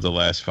 4 of the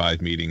last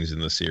 5 meetings in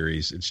the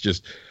series. It's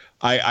just,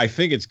 I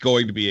think it's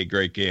going to be a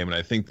great game, and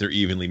I think they're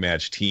evenly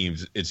matched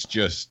teams. It's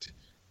just,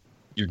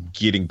 you're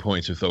getting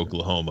points with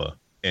Oklahoma,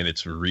 and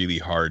it's really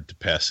hard to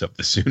pass up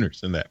the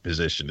Sooners in that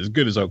position, as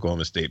good as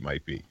Oklahoma State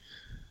might be.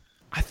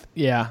 I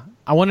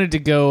wanted to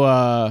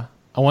go.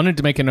 I wanted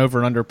to make an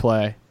over/under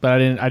play, but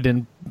I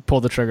didn't pull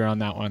the trigger on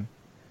that one.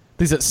 I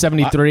think it's at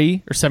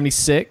 73 or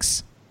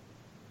 76.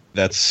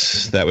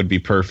 That would be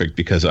perfect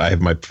because I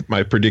have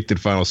my predicted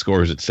final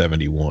score is at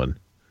 71.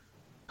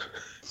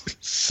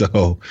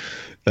 So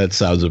that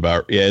sounds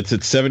about it's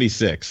at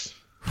 76.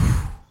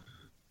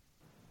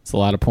 It's a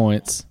lot of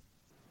points.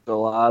 A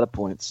lot of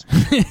points.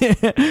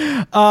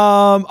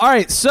 All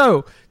right,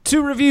 so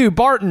to review,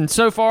 Barton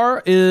so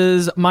far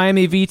is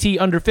Miami VT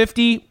under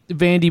 50,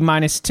 Vandy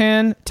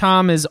 -10.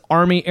 Tom is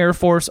Army Air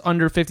Force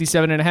under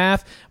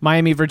 57.5,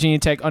 Miami Virginia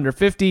Tech under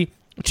 50.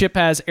 Chip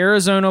has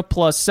Arizona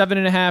plus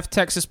 7.5,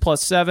 Texas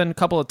plus 7, a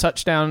couple of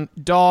touchdown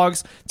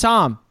dogs.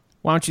 Tom,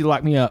 why don't you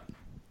lock me up?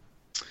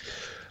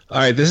 All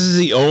right, this is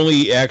the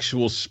only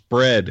actual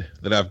spread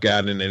that I've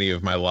gotten in any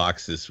of my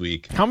locks this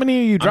week. How many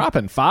are you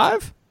dropping?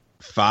 5?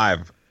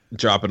 5.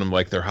 Dropping them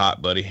like they're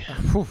hot, buddy.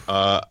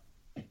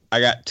 I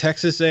got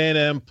Texas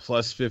A&M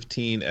plus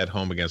 15 at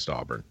home against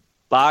Auburn.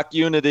 Lock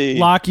Unity.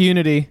 Lock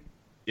Unity.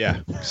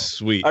 Yeah,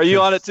 sweet. Are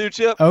you on it too,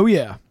 Chip? Oh,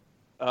 yeah.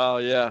 Oh,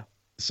 yeah.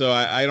 So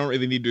I don't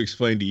really need to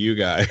explain to you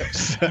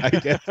guys.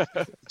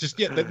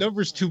 That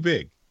number's too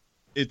big.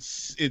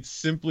 It's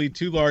simply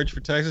too large for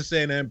Texas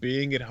A&M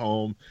being at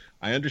home.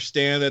 I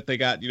understand that they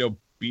got,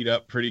 beat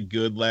up pretty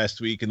good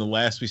last week. And the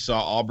last we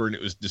saw Auburn,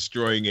 it was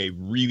destroying a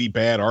really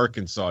bad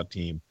Arkansas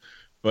team.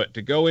 But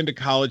to go into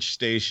College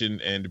Station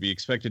and to be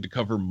expected to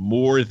cover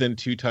more than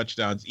 2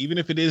 touchdowns, even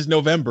if it is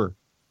November,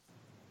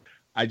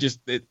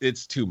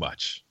 it's too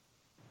much.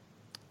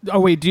 Oh,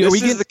 wait,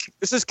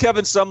 this is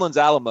Kevin Sumlin's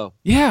Alamo.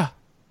 Yeah.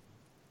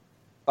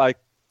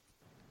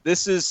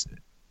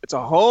 It's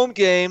a home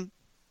game.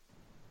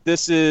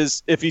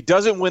 If he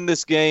doesn't win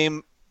this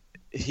game,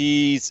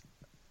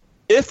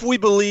 if we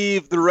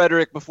believe the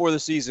rhetoric before the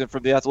season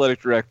from the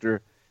athletic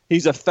director,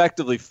 he's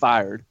effectively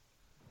fired.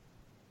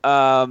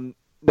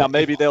 Now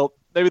maybe they'll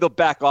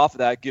back off of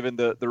that given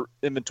the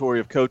inventory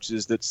of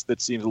coaches that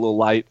seems a little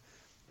light.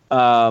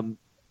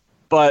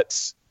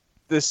 But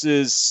this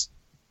is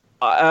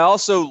I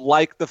also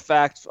like the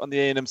fact on the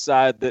A&M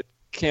side that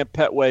Cam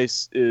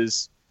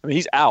Petway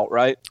he's out,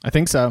 right? I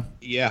think so.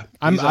 Yeah,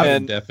 I'm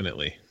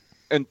definitely.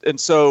 And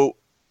so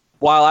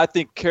while I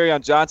think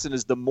Kerryon Johnson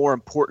is the more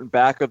important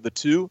back of the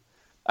two,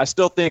 I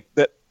still think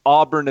that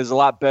Auburn is a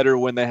lot better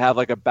when they have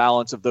like a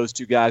balance of those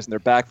two guys in their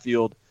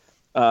backfield.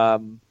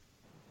 And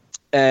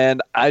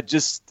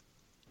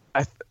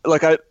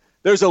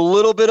there's a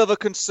little bit of a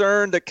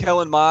concern that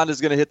Kellen Mond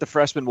is going to hit the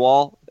freshman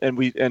wall, and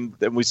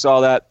we saw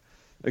that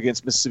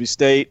against Mississippi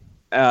State.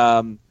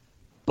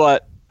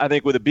 But I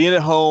think with it being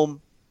at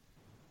home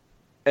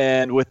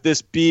and with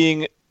this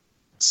being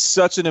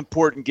such an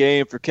important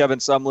game for Kevin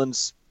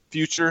Sumlin's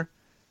future,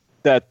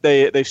 that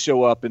they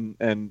show up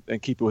and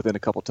keep it within a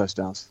couple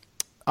touchdowns.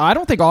 I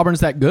don't think Auburn's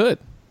that good.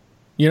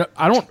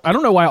 I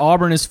don't know why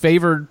Auburn is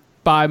favored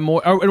by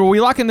more. Are we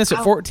locking this at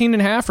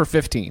 14.5 or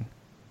 15?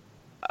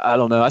 I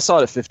don't know. I saw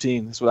it at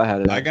 15. That's what I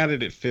had it at. I got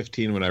it at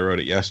 15 when I wrote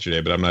it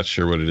yesterday, but I'm not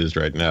sure what it is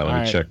right now.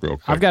 Let me check real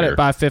quick. I've got it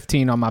by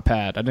 15 on my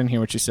pad. I didn't hear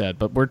what you said,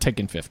 but we're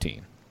taking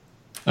 15.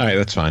 All right,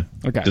 that's fine.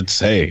 Okay.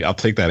 I'll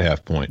take that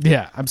half point.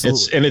 Yeah,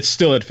 absolutely. It's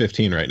still at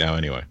 15 right now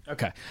anyway.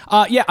 Okay.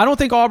 I don't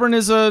think Auburn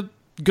is a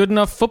good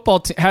enough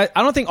football team. I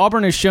don't think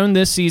Auburn has shown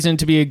this season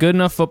to be a good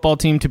enough football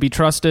team to be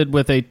trusted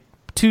with a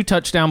 2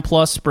 touchdown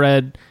plus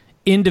spread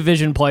in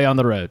division play on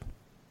the road.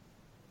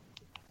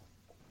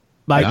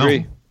 I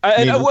agree.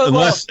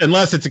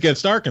 Unless it's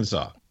against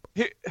Arkansas.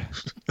 I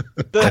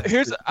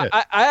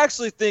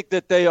actually think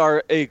that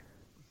they're a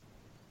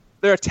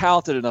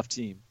talented enough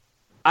team.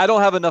 I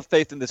don't have enough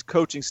faith in this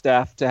coaching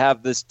staff to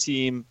have this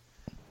team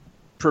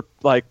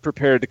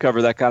prepared to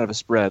cover that kind of a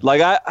spread.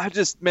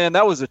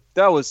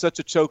 That was such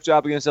a choke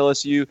job against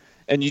LSU,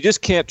 and you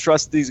just can't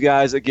trust these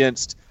guys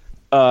against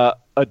a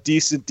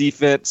decent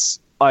defense.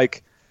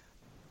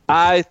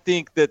 I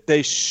think that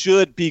they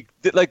should be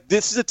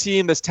this is a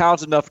team that's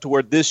talented enough to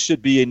where this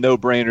should be a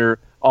no-brainer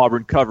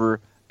Auburn cover,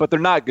 but they're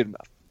not good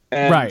enough.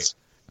 And, right.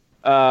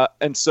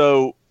 And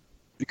so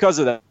because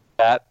of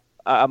that,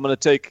 I'm going to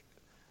take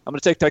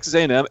Texas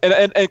A&M.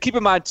 And keep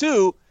in mind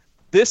too,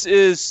 this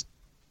is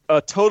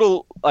a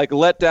total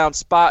letdown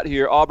spot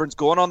here. Auburn's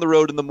going on the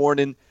road in the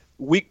morning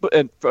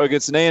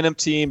against an A&M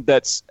team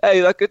that's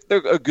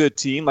they're a good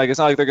team. It's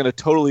not like they're going to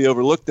totally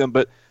overlook them,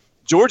 but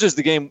Georgia's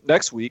the game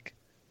next week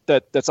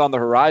that's on the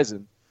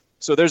horizon.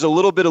 So there's a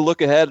little bit of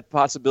look ahead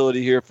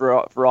possibility here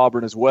for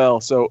Auburn as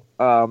well. So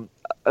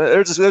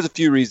there's a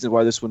few reasons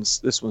why this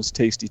one's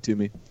tasty to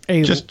me.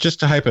 Hey,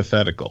 just a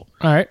hypothetical.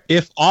 All right.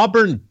 If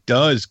Auburn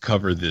does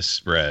cover this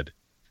spread,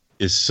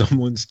 is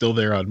someone still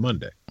there on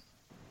Monday?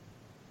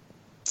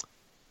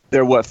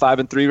 They're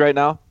 5-3 right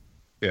now?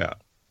 Yeah.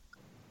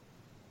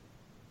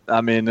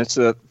 I mean, if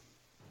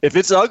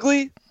it's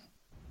ugly,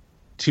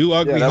 2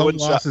 ugly home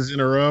losses in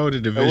a row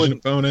to division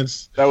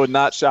opponents. That would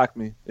not shock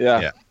me.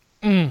 Yeah.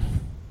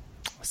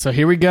 So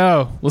here we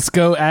go. Let's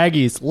go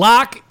Aggies.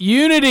 Lock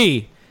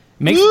Unity.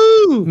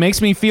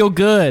 Makes me feel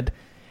good.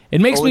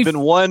 It makes only been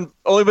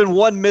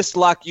one missed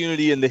Lock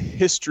Unity in the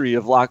history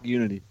of Lock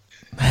Unity.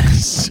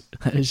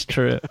 That is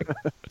true.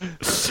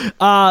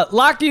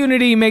 Lock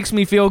Unity makes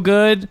me feel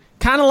good,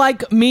 kind of like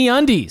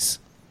MeUndies,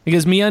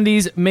 because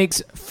MeUndies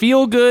makes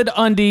feel good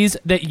undies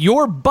that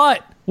your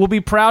butt will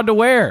be proud to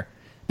wear.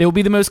 They will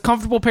be the most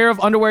comfortable pair of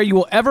underwear you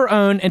will ever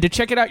own, and to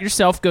check it out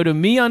yourself, go to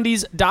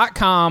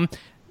MeUndies.com.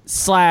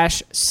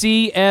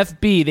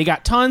 MeUndies.com/CFB. They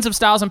got tons of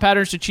styles and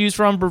patterns to choose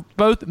from for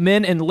both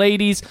men and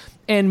ladies,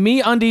 and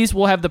MeUndies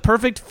will have the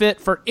perfect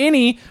fit for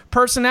any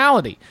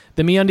personality.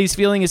 The MeUndies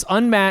feeling is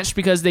unmatched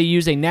because they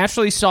use a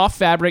naturally soft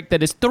fabric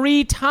that is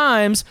 3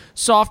 times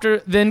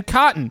softer than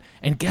cotton.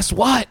 And guess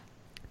what?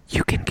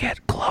 You can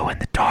get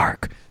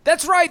glow-in-the-dark.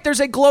 That's right, there's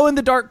a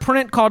glow-in-the-dark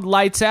print called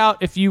Lights Out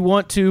if you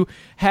want to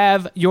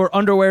have your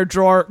underwear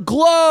drawer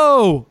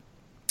glow.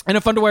 And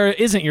if underwear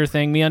isn't your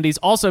thing, MeUndies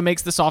also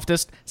makes the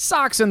softest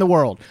socks in the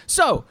world.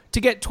 So,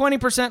 to get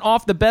 20%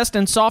 off the best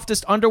and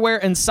softest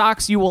underwear and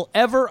socks you will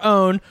ever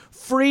own,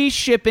 free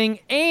shipping,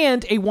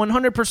 and a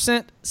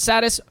 100%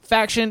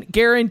 satisfaction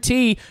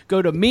guarantee,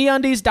 go to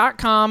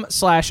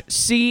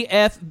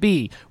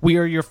MeUndies.com/CFB. We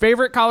are your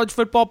favorite college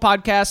football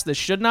podcast. This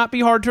should not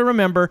be hard to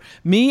remember.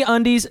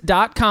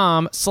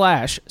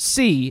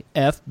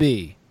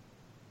 MeUndies.com/CFB.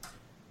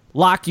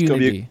 Lock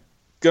Unity.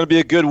 Going to be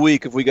a good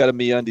week if we got a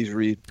MeUndies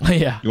read.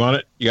 Yeah. You want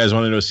it? You guys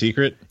want to know a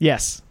secret?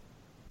 Yes.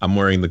 I'm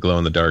wearing the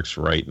glow-in-the-darks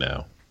right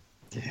now.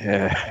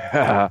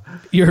 Yeah.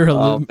 You're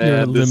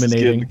eliminating. This is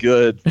getting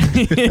good.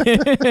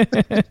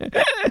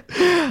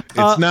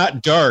 It's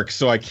not dark,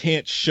 so I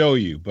can't show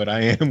you, but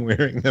I am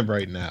wearing them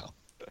right now.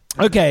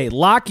 Okay,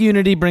 Lock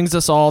Unity brings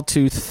us all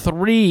to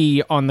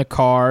 3 on the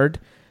card.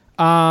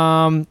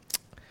 No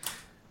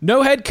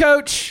head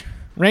coach.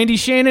 Randy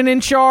Shannon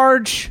in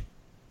charge.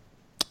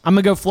 I'm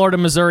going to go Florida,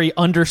 Missouri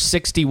under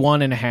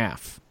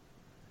 61.5.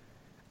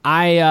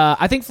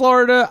 I think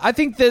Florida, I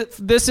think that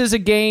this is a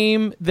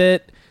game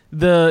that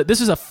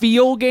this is a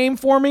feel game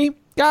for me.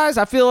 Guys,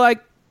 I feel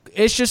like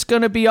it's just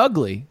going to be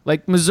ugly.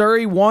 Like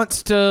Missouri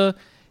wants to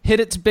hit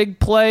its big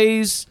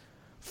plays.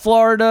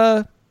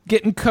 Florida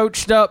getting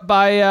coached up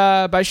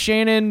by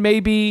Shannon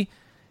maybe.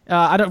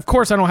 Of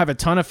course, I don't have a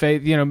ton of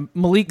faith.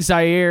 Malik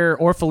Zaire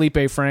or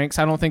Felipe Franks.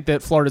 I don't think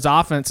that Florida's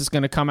offense is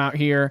going to come out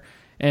here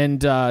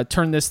and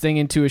turn this thing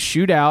into a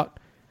shootout.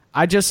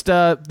 I just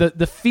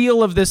the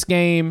feel of this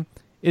game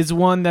is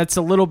one that's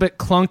a little bit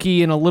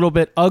clunky and a little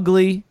bit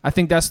ugly. I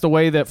think that's the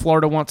way that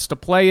Florida wants to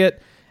play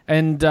it.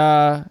 And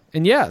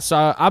yeah,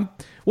 so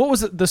what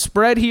was it? The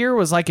spread here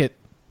was like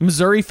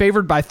Missouri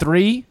favored by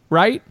 3,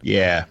 right?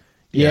 Yeah.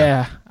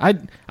 I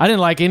didn't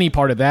like any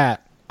part of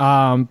that.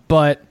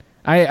 But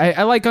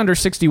I like under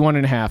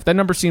 61.5. That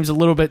number seems a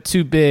little bit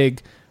too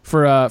big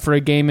for a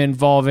game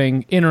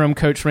involving interim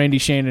coach Randy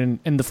Shannon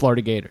and the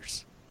Florida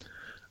Gators.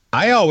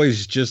 I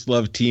always just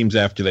love teams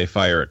after they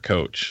fire a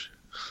coach.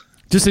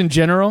 Just in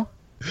general?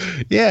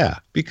 Yeah,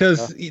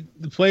 because the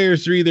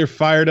players are either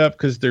fired up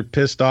because they're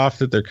pissed off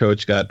that their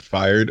coach got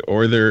fired,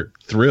 or they're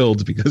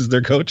thrilled because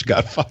their coach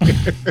got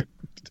fired.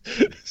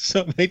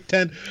 So they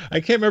tend, I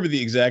can't remember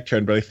the exact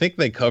trend, but I think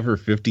they cover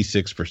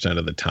 56%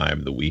 of the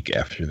time the week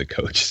after the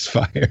coach is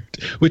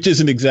fired, which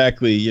isn't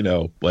exactly,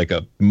 like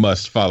a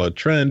must follow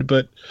trend,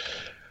 but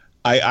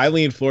I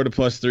lean Florida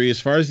 +3. As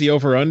far as the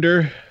over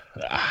under,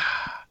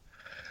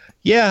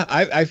 yeah,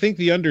 I think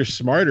the under's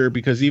smarter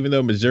because even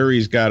though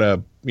Missouri's got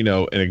a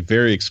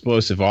very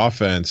explosive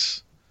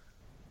offense,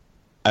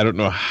 I don't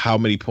know how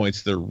many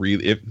points they're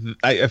really.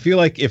 I feel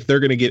like if they're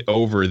going to get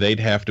over,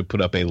 they'd have to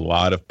put up a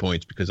lot of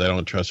points because I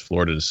don't trust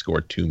Florida to score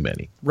too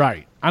many.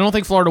 Right. I don't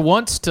think Florida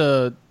wants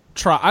to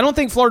try. I don't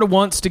think Florida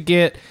wants to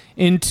get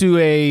into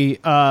a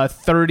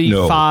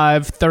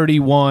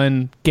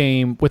 35-31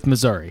 game with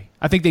Missouri.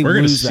 I think we're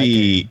going to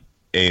see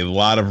a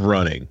lot of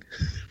running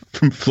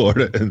from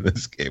Florida in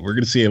this game. We're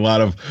going to see a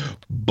lot of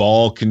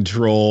ball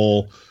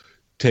control,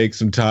 take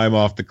some time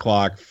off the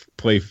clock,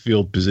 play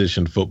field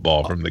position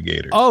football from the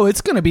Gators. Oh, it's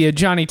going to be a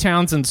Johnny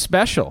Townsend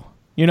special.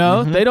 They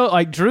don't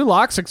like Drew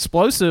Lock's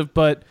explosive,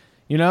 but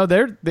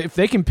if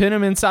they can pin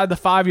him inside the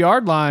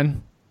 5-yard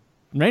line,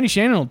 Randy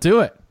Shannon will do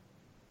it.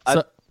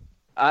 So,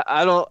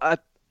 I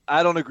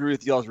don't agree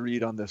with y'all's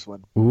read on this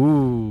one.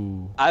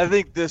 Ooh, I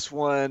think this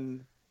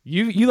one.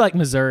 You like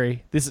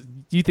Missouri?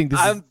 You think this?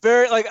 I'm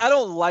very I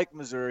don't like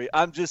Missouri.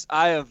 I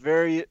am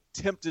very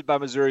tempted by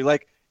Missouri.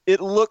 Like it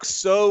looks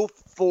so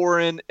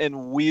foreign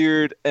and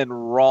weird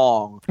and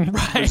wrong.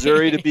 Right.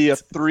 Missouri to be a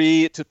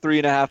 3 to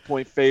 3.5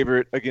 point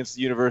favorite against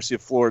the University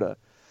of Florida.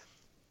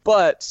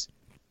 But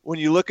when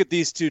you look at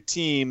these two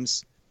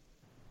teams,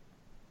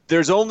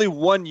 there's only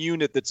one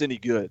unit that's any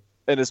good,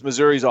 and it's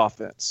Missouri's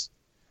offense.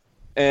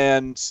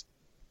 And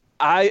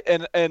part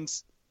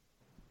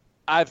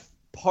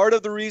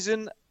of the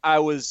reason I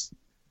was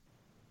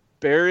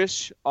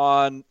bearish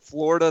on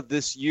Florida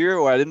this year,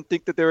 or I didn't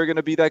think that they were going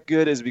to be that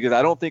good, is because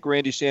I don't think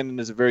Randy Shannon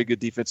is a very good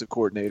defensive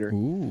coordinator.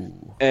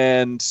 Ooh.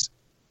 And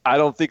I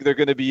don't think they're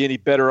going to be any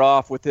better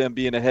off with him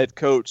being a head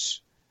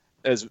coach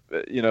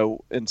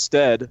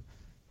instead.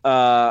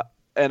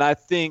 And I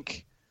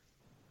think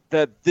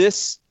that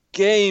this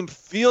game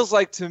feels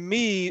like, to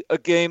me, a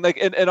game like,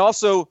 and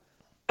also,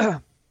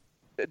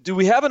 do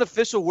we have an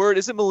official word?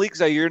 Isn't Malik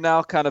Zaire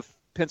now kind of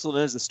penciled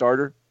in as the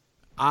starter?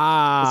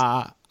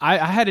 I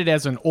had it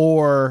as an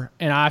or,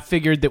 and I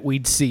figured that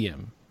we'd see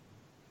him.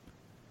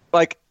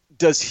 Like,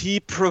 does he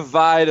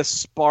provide a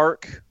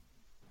spark?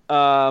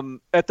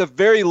 At the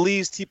very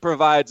least, he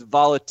provides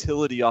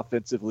volatility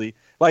offensively.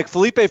 Like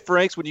Felipe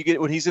Franks, when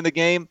he's in the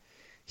game,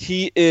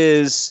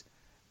 it's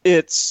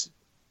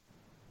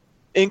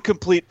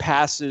incomplete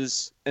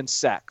passes and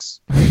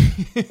sacks.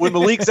 When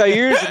Malik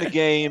Zaire is in the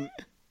game,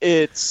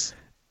 it's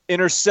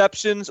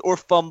interceptions or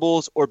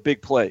fumbles or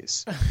big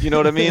plays. You know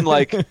what I mean?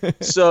 Like,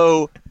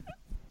 so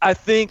I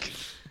think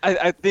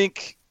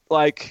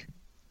like,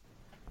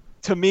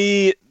 to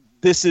me,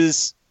 this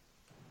is,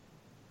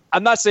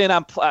 I'm not saying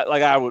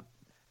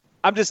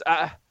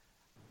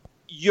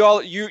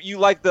you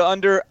like the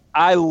under.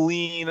 I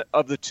lean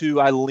of the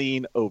two. I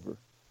lean over,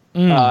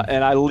 and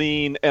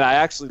I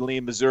actually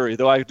lean Missouri.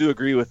 Though I do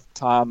agree with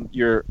Tom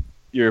your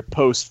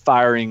post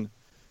firing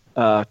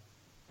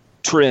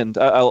trend.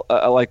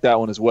 I like that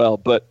one as well.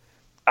 But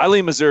I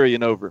lean Missouri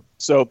and over.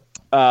 So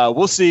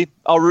we'll see.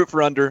 I'll root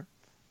for under.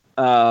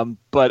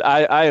 But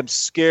I am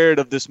scared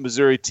of this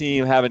Missouri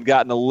team having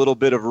gotten a little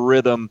bit of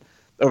rhythm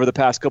over the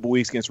past couple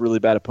weeks against really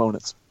bad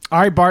opponents.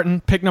 All right,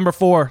 Barton, pick number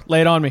 4.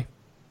 Lay it on me.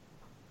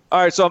 All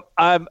right, so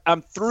I'm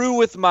through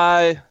with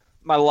my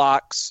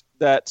locks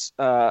that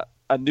I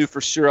knew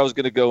for sure I was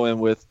going to go in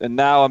with, and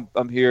now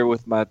I'm here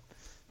with my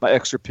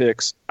extra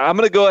picks. I'm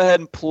going to go ahead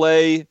and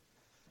play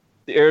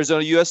the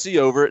Arizona USC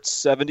over at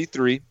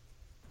 73.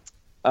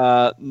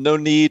 No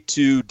need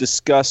to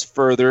discuss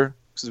further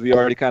because we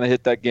already kind of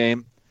hit that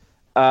game.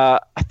 I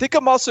think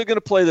I'm also going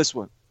to play this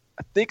one.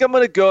 I think I'm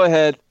going to go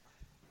ahead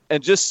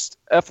and just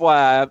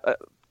FYI,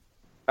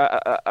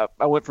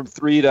 I went from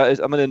 3 to I'm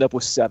going to end up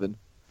with 7.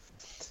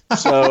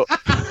 So,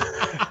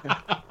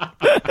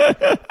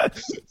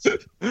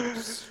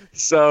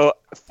 so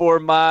for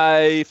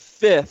my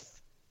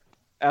 5th,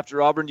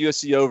 after Auburn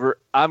USC over,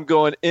 I'm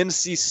going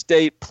NC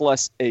State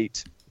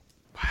 +8.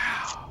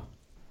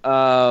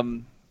 Wow.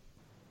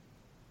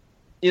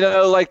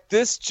 Like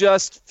this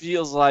just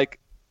feels like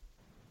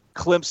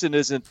Clemson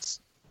isn't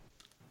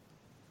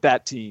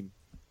that team.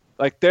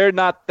 Like they're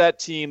not that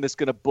team that's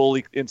going to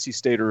bully NC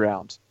State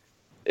around.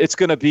 It's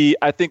going to be,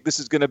 I think this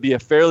is going to be a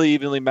fairly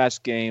evenly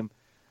matched game.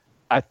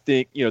 I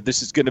think,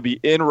 this is going to be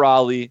in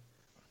Raleigh.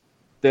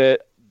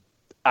 That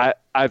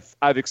I've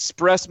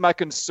expressed my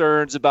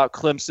concerns about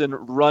Clemson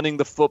running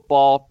the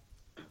football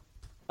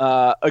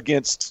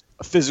against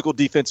a physical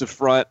defensive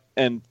front,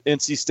 and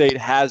NC State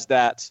has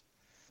that.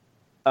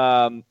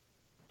 I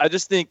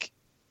just think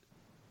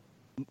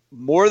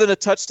more than a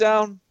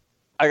touchdown.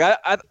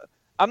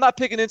 I'm not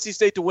picking NC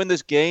State to win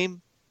this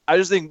game. I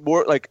just think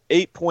more like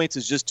 8 points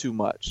is just too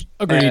much.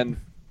 Agreed. And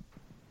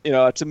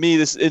to me,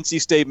 this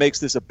NC State makes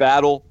this a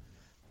battle.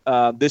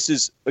 This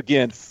is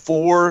again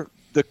for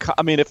the.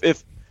 I mean, if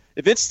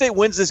NC State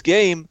wins this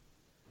game,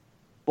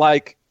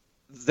 like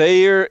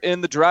they're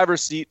in the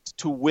driver's seat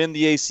to win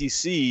the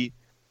ACC,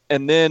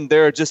 and then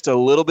they're just a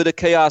little bit of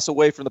chaos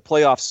away from the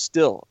playoffs.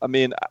 Still, I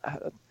mean,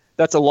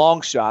 that's a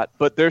long shot,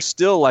 but they're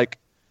still like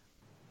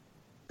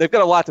they've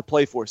got a lot to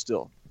play for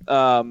still.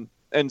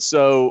 And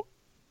so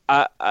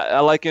I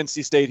like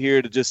NC State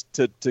here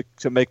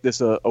to make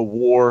this a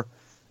war.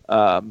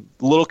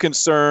 Little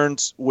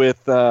concerned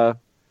with.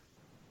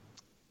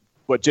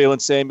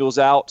 Jalen Samuels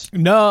out?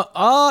 No,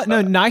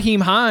 Nyheim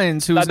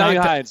Hines, who's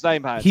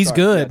Nyheim Hines. He's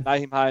good. Yeah,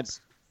 Nyheim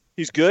Hines.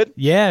 He's good?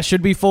 Yeah,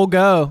 should be full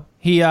go.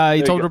 He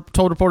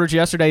told reporters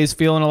yesterday he's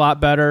feeling a lot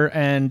better,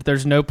 and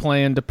there's no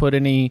plan to put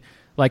any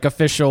like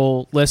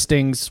official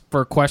listings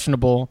for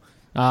questionable.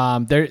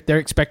 They're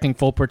expecting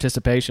full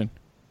participation.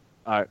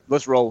 All right,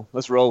 let's roll.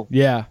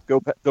 Yeah,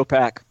 go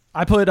Pack.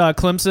 I put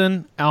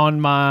Clemson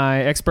on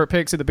my expert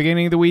picks at the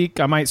beginning of the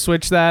week. I might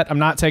switch that. I'm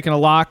not taking a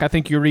lock. I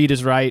think your read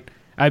is right.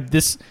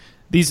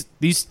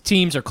 These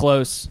teams are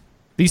close.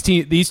 These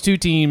two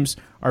teams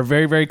are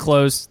very, very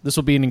close. This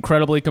will be an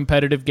incredibly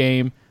competitive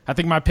game. I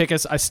think my pick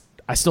is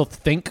I still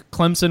think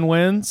Clemson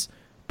wins,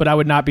 but I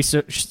would not be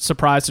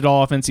surprised at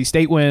all if NC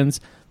State wins.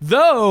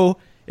 Though,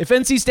 if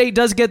NC State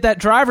does get that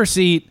driver's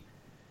seat,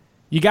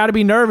 you got to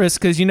be nervous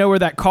because you know where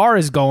that car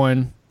is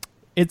going.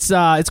 It's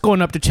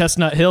going up to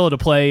Chestnut Hill to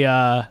play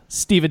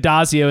Steve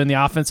Adazio in the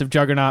offensive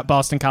juggernaut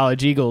Boston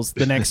College Eagles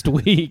the next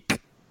week.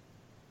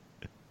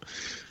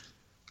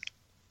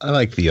 I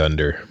like the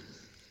under.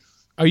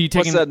 Are you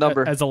taking that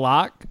number as a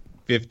lock?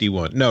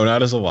 51. No,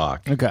 not as a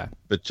lock. Okay.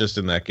 But just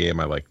in that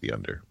game, I like the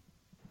under.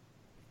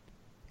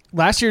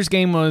 Last year's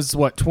game was,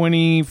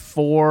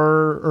 24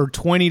 or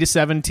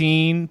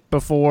 20-17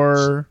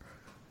 before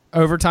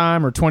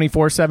overtime, or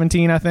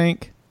 24-17, I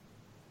think.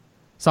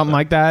 Something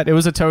like that. It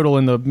was a total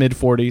in the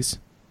mid-40s.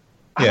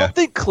 I don't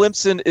think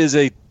Clemson is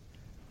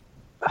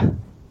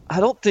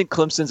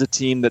Clemson's a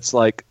team that's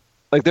like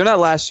they're not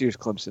last year's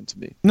Clemson to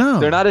me. No.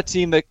 They're not a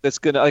team that's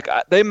going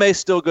to they may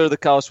still go to the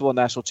college football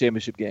national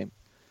championship game.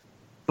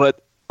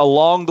 But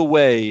along the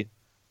way,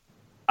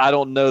 I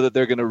don't know that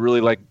they're going to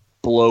really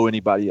blow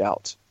anybody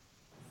out.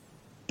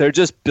 They're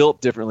just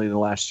built differently than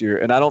last year,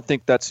 and I don't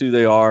think that's who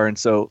they are. And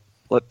so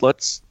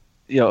let's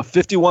a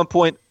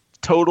 51-point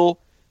total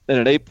and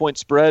an 8-point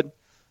spread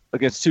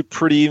against two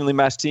pretty evenly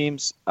matched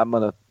teams. I'm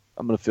gonna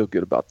feel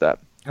good about that.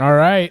 All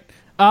right,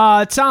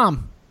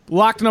 Tom,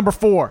 lock number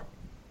 4.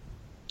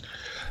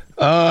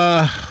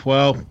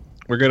 Well,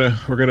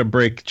 we're gonna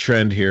break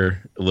trend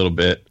here a little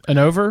bit. An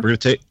over? We're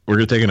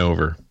gonna take an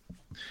over.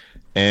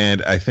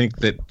 And I think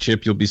that,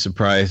 Chip, you'll be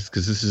surprised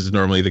because this is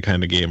normally the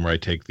kind of game where I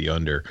take the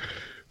under.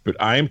 But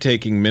I am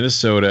taking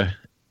Minnesota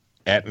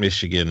at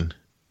Michigan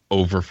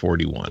over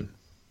 41.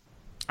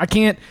 I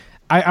can't.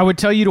 I would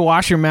tell you to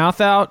wash your mouth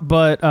out,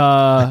 but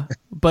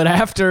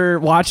after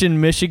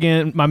watching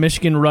my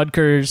Michigan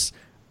Rutgers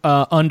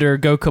under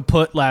go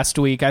kaput last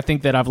week, I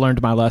think that I've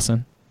learned my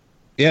lesson.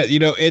 Yeah,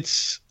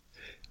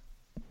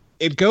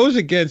 it goes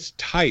against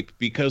type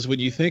because when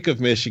you think of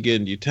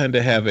Michigan, you tend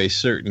to have a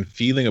certain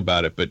feeling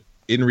about it. But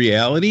in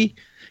reality,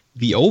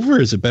 the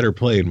over is a better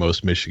play in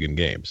most Michigan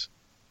games.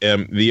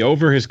 The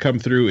over has come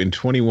through in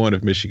 21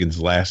 of Michigan's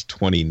last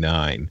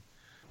 29.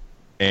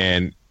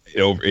 And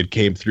it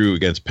came through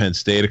against Penn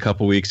State a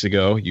couple weeks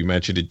ago. You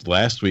mentioned it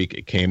last week.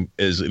 It came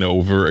as an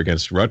over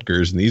against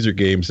Rutgers. And these are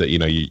games that,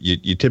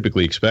 you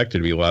typically expect to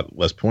be a lot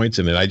less points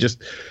in it.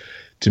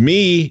 To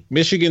me,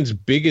 Michigan's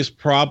biggest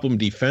problem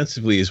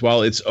defensively is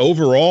while it's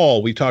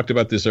overall, we talked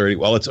about this already,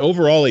 while it's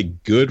overall a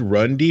good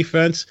run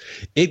defense,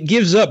 it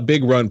gives up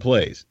big run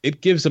plays.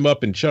 It gives them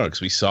up in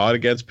chunks. We saw it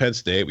against Penn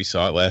State. We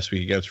saw it last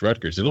week against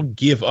Rutgers. It'll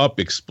give up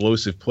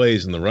explosive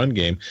plays in the run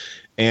game.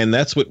 And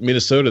that's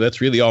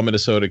really all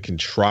Minnesota can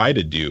try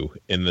to do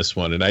in this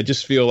one. And I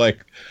just feel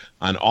like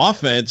on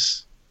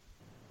offense,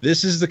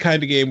 this is the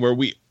kind of game where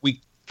we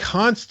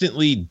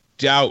constantly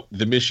doubt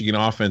the Michigan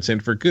offense,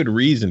 and for good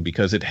reason,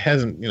 because it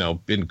hasn't,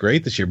 been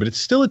great this year, but it's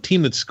still a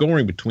team that's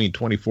scoring between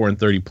 24 and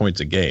 30 points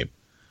a game.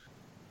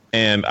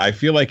 And I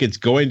feel like it's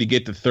going to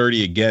get to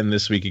 30 again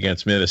this week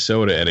against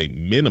Minnesota at a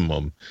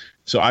minimum.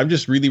 So I'm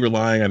just really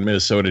relying on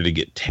Minnesota to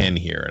get 10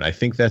 here, and I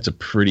think that's a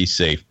pretty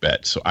safe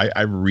bet. So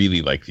I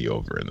really like the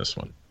over in this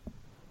one.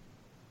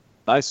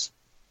 Nice.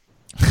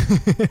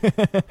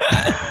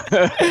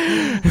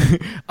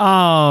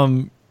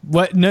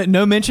 What?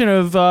 No mention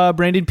of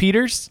Brandon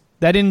Peters?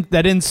 That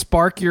didn't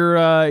spark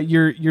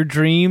your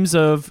dreams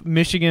of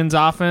Michigan's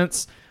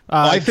offense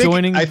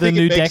joining the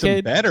new decade? Makes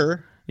them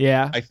better.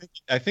 Yeah.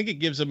 I think it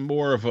gives them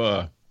more of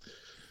a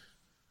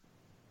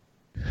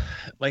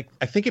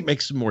I think it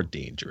makes them more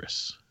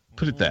dangerous.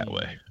 Put it that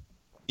way.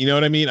 You know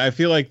what I mean? I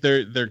feel like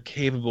they're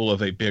capable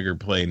of a bigger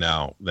play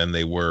now than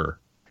they were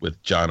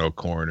with John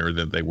O'Korn or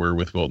than they were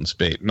with Wilton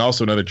Spate. And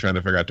also another trend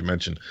I forgot to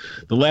mention,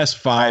 the last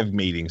 5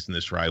 meetings in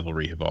this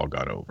rivalry have all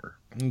gone over.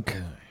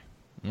 Okay.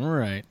 All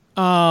right.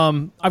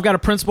 I've got a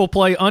principal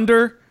play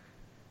under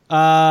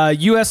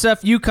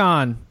USF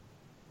UConn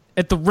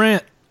at the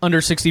rent under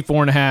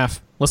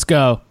 64.5. Let's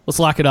go. Let's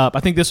lock it up. I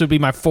think this would be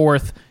my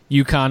 4th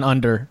UConn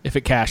under if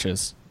it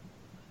cashes.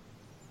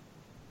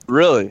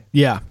 Really?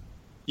 Yeah.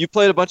 You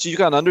played a bunch of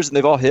UConn unders and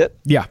they've all hit?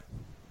 Yeah.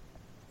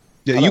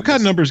 Yeah,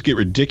 UConn numbers get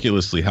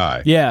ridiculously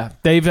high. Yeah,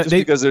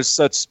 because there's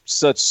such.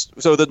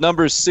 So the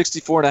number is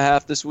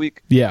 64.5 this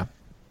week. Yeah.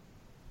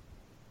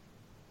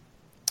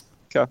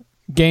 Okay.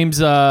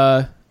 Games,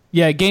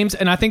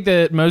 and I think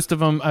that most of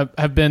them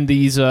have been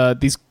these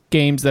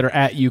games that are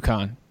at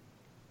UConn.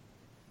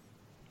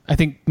 I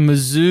think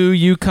Mizzou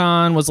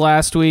UConn was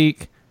last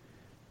week.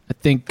 I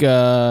think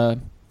I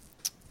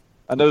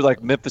know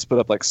Memphis put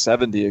up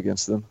 70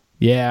 against them.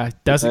 Yeah,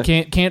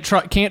 can't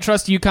trust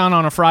UConn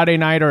on a Friday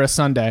night or a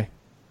Sunday.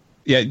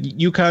 Yeah,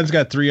 UConn's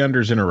got 3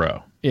 unders in a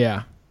row.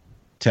 Yeah.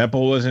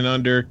 Temple wasn't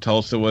under,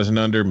 Tulsa wasn't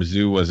under,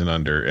 Mizzou wasn't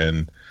under,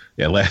 and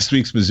yeah, last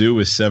week's Mizzou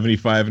was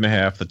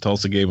 75.5. The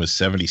Tulsa game was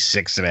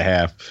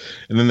 76.5,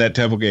 and then that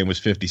Temple game was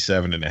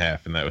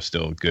 57.5, and that was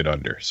still good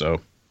under.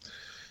 So,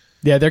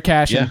 yeah, they're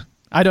cashing.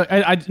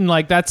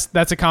 Yeah.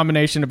 That's a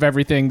combination of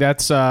everything.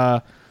 That's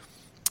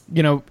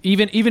even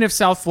if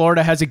South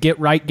Florida has a get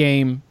right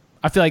game,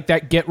 I feel like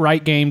that get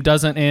right game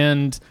doesn't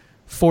end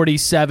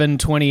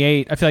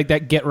 47-28. I feel like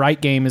that get right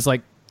game is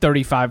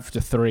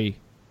 35-3.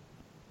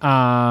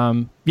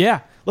 Yeah,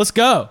 let's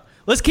go.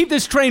 Let's keep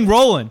this train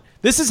rolling.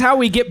 This is how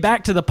we get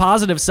back to the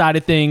positive side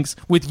of things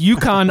with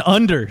UConn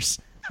unders.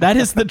 That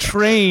is the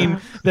train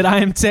that I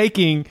am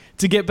taking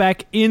to get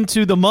back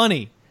into the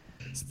money.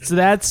 So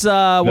that's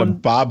the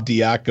Bob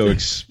Diaco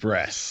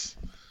Express.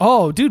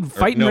 Oh, dude,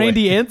 fighting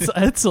Randy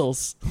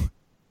Edsels.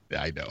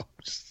 I know.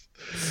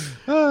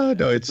 No,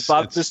 there's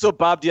still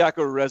Bob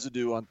Diaco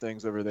residue on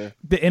things over there.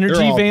 The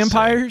energy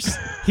vampires.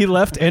 He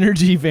left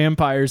energy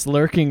vampires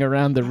lurking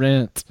around the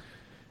rent.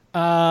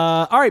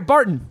 All right,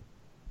 Barton.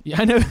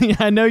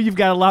 I know you've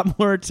got a lot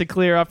more to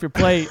clear off your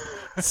plate,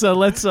 so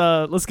let's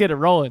get it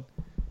rolling.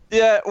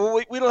 Yeah, well,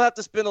 we don't have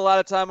to spend a lot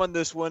of time on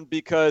this one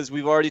because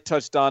we've already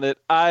touched on it.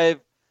 I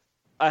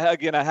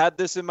had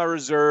this in my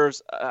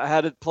reserves. I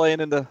had it playing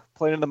in the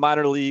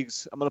minor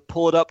leagues. I'm going to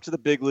pull it up to the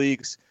big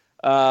leagues.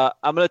 I'm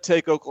going to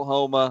take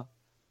Oklahoma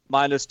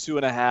minus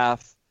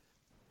 2.5,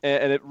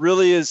 and it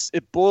really is.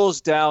 It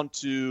boils down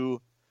to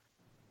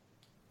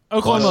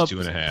Oklahoma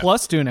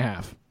plus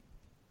 2.5.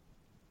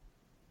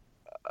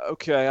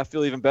 Okay, I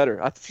feel even better.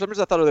 For some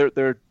reason, I thought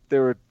they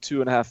were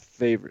 2.5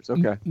 favorites.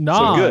 Okay, no,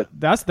 so good.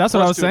 That's what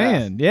I was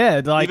saying.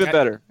 Yeah,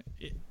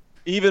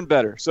 even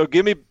better. So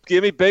give me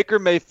Baker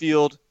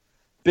Mayfield,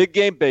 big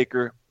game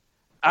Baker.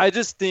 I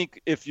just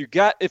think if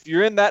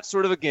you're in that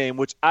sort of a game,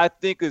 which I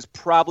think is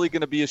probably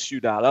going to be a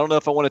shootout. I don't know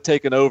if I want to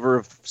take an over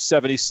of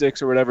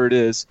 76 or whatever it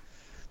is,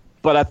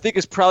 but I think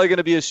it's probably going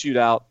to be a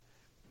shootout.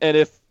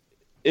 And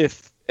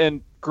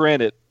and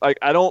granted, like,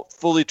 I don't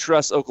fully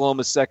trust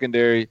Oklahoma's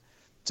secondary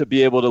to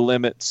be able to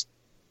limit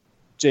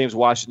James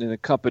Washington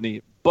and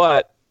company,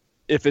 but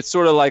if it's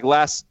sort of like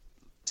last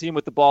team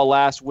with the ball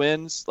last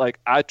wins, like,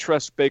 I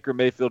trust Baker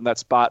Mayfield in that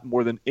spot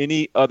more than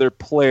any other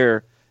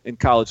player in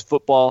college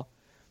football.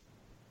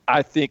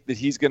 I think that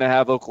he's going to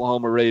have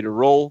Oklahoma ready to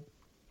roll.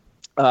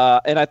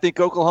 And I think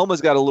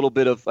Oklahoma's got a little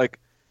bit of, like,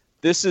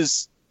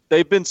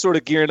 they've been sort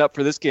of gearing up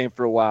for this game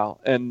for a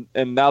while. And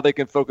now they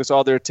can focus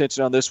all their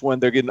attention on this one.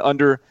 They're getting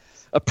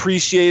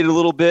underappreciated a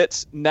little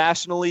bit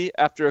nationally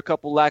after a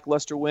couple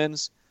lackluster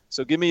wins.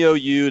 So give me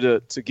OU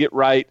to get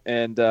right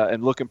and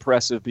look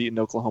impressive beating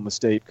Oklahoma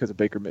State because of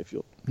Baker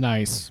Mayfield.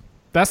 Nice.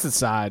 That's the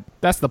side.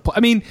 That's the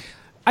I mean,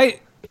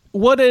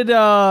 what did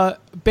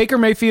Baker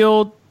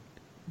Mayfield,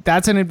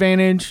 that's an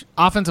advantage.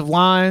 Offensive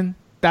line,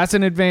 that's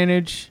an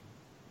advantage.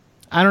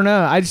 I don't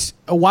know.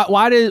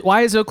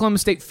 Why is Oklahoma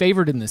State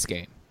favored in this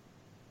game?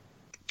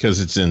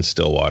 Because it's in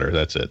Stillwater.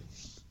 That's it.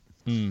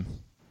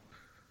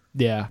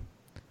 Yeah.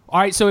 All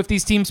right, so if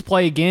these teams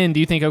play again,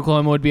 do you think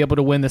Oklahoma would be able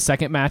to win the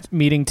second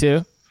meeting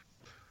too?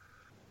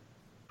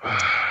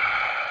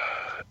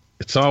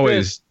 It's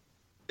always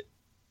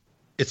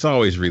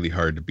really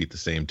hard to beat the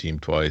same team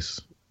twice.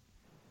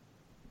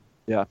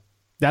 Yeah.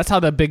 That's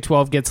how the Big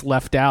 12 gets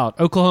left out.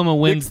 Oklahoma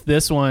wins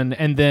this one,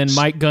 and then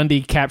Mike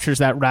Gundy captures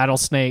that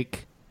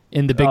rattlesnake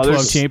in the Big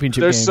 12 championship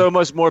game. There's so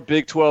much more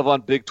Big 12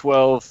 on Big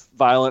 12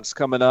 violence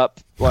coming up.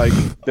 Like,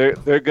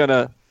 they're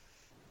gonna.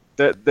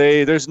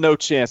 There's no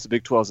chance the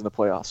Big 12's in the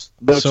playoffs.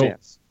 No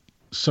chance.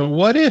 So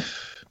what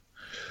if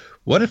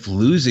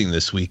losing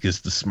this week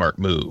is the smart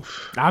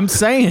move? I'm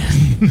saying.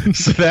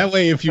 So that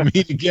way, if you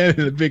meet again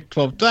in the Big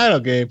 12 title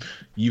game,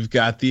 you've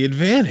got the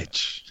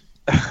advantage.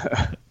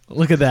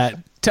 Look at that.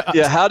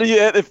 Yeah, how do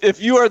you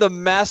if you are the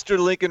master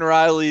Lincoln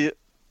Riley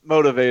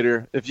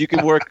motivator, if you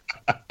can work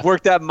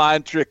that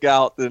mind trick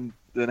out, then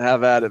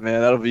have at it,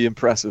 man. That'll be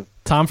impressive.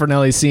 Tom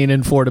Fornelli's seen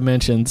in 4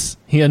 dimensions.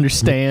 He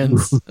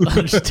understands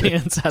how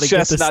to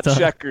get this not stuff.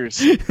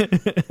 Checkers.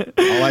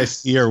 All I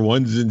see are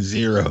ones and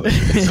zeros.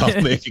 It's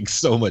all making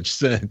so much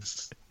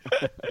sense.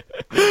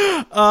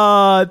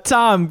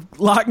 Tom,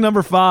 lock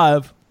number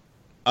 5.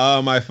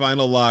 My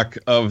final lock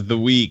of the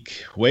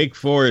week: Wake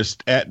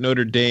Forest at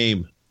Notre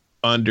Dame,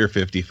 under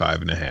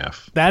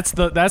 55.5. That's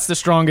the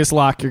strongest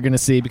lock you're going to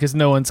see because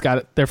no one's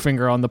got their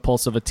finger on the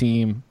pulse of a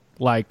team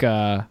like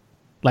Tom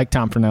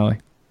Fornelli.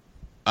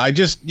 I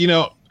just,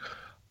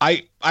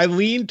 I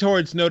lean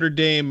towards Notre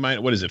Dame.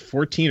 What is it,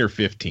 14 or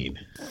 15?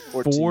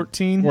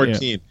 14.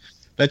 Yeah.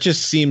 That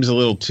just seems a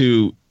little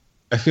too.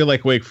 I feel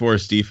like Wake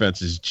Forest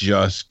defense is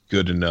just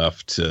good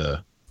enough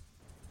to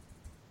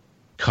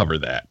cover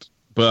that.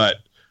 But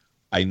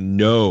I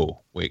know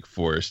Wake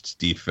Forest's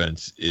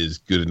defense is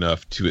good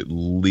enough to at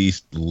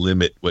least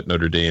limit what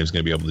Notre Dame is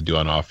going to be able to do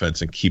on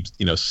offense and keep,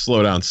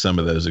 slow down some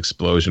of those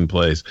explosion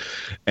plays.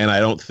 And I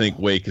don't think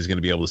Wake is going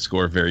to be able to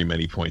score very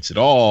many points at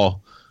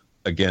all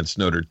against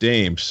Notre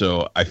Dame.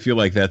 So I feel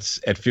like that's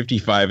at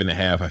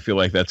 55.5. I feel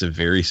like that's a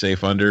very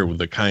safe under, with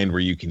the kind where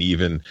you can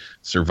even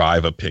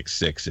survive a pick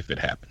 6 if it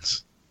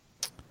happens.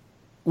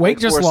 Wake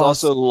just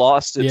also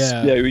lost its.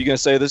 Yeah, were you going to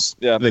say this?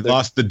 Yeah, they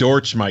lost the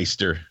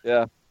Dortchmeister.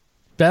 Yeah.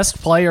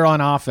 Best player on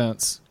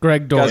offense,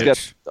 Greg Dortch.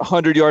 Guy's got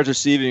 100 yards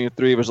receiving in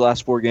 3 of his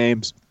last 4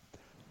 games.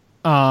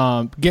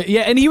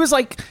 And he was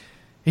like,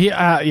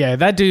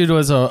 that dude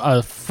was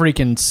a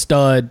freaking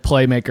stud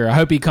playmaker. I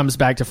hope he comes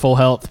back to full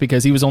health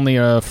because he was only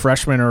a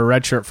freshman or a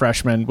redshirt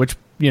freshman, which,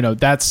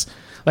 that's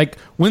like,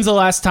 when's the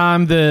last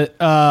time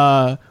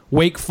that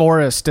Wake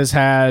Forest has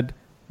had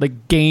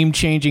like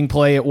game-changing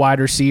play at wide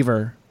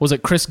receiver? Was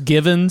it Chris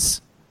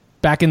Givens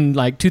back in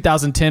like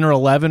 2010 or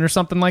 11 or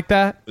something like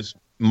that? It was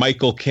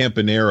Michael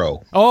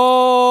Campanero.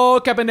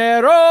 Oh,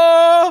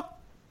 Campanero!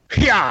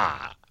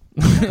 Yeah.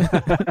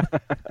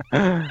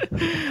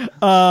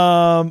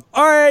 All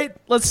right,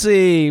 let's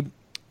see.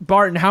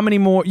 Barton, how many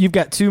more? You've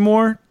got 2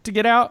 more to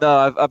get out?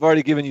 No, I've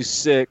already given you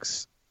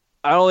 6.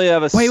 I only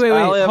have a Wait.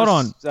 Hold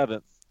on.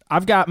 7th.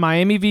 I've got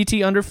Miami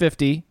VT under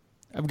 50.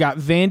 I've got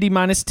Vandy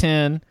minus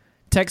 10,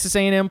 Texas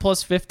A&M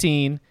plus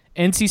 15,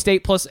 NC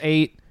State plus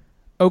 8,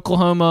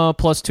 Oklahoma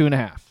plus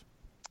 2.5.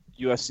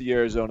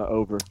 USC-Arizona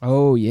over.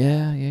 Oh,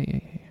 yeah.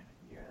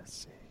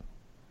 USC.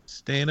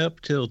 Staying up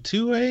till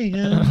 2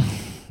 a.m.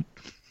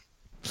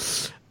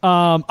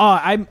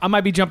 I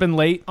might be jumping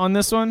late on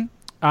this one.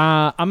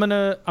 I'm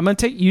gonna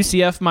take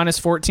UCF minus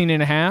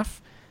 14.5,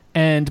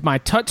 and my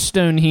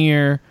touchstone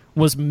here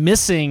was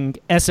missing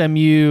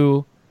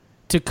SMU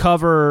to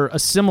cover a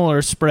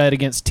similar spread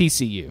against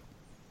TCU.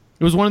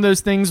 It was one of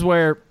those things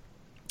where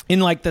in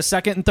like the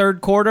second and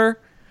third quarter,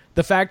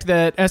 the fact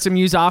that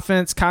SMU's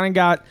offense kind of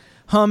got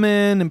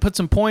humming and put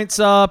some points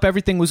up,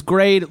 everything was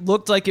great. It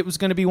looked like it was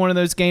going to be one of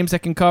those games that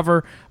can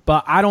cover,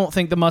 but I don't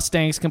think the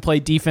Mustangs can play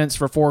defense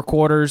for 4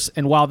 quarters.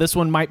 And while this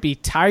one might be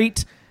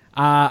tight,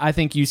 I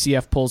think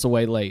UCF pulls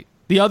away late.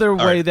 The other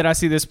way that I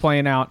see this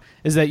playing out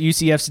is that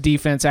UCF's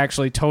defense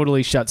actually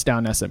totally shuts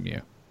down SMU.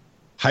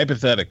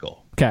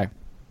 Hypothetical. Okay.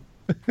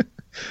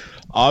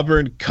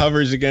 Auburn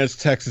covers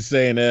against Texas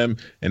A&M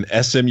and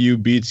SMU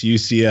beats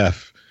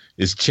UCF.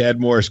 Is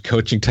Chad Morris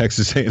coaching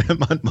Texas A&M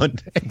on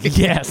Monday?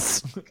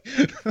 Yes.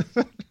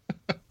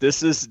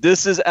 This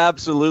is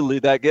absolutely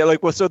that game.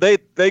 So they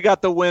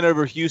got the win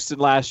over Houston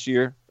last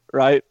year,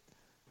 right?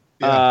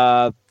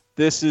 Yeah.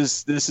 This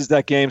is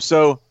that game.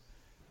 So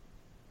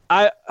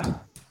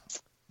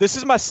this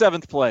is my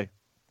 7th play,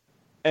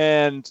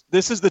 and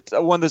this is the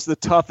one that's the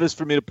toughest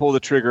for me to pull the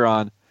trigger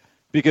on,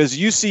 because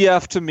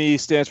UCF to me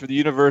stands for the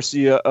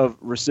University of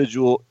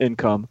Residual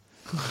Income,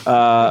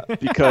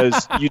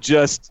 because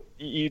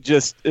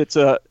this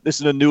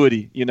is an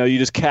annuity. You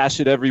just cash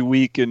it every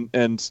week, and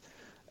it's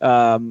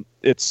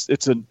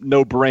a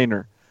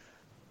no-brainer.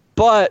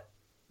 But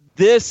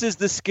this is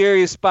the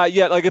scariest spot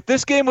yet. If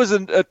this game was a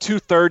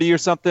 2:30 or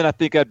something, I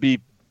think I'd be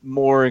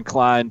more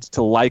inclined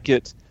to like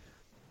it.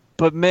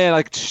 But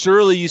man,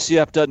 surely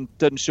UCF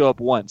doesn't show up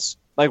once.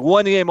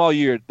 One game all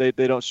year, they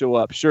don't show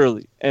up,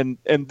 surely. And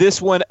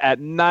this one at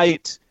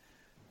night,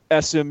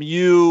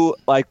 SMU,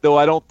 though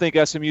I don't think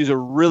SMU is a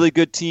really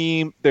good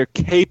team, they're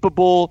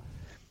capable.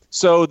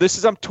 So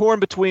I'm torn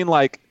between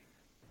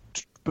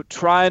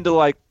trying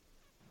to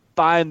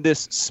find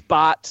this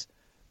spot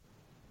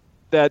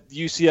that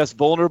UCF's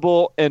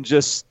vulnerable and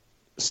just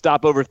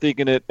stop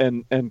overthinking it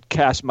and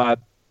cash my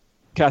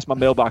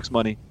mailbox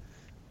money.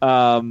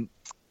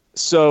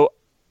 So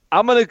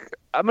I'm gonna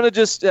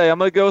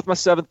go with my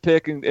 7th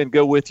pick and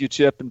go with you,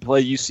 Chip, and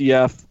play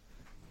UCF.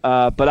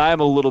 But I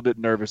am a little bit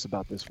nervous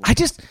about this one.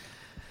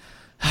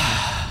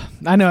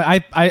 I know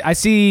I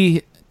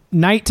see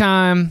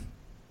nighttime.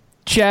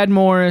 Chad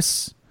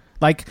Morris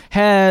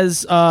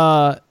has.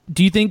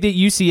 Do you think that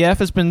UCF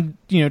has been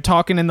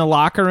talking in the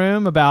locker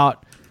room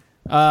about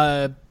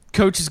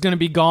coach is going to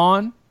be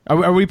gone?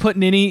 Are we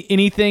putting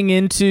anything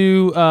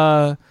into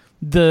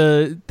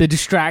the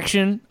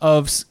distraction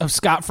of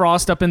Scott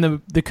Frost up in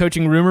the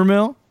coaching rumor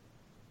mill?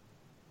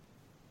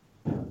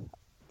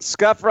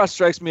 Scott Frost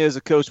strikes me as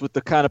a coach with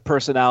the kind of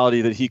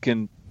personality that he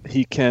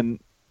can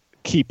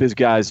keep his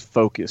guys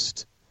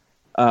focused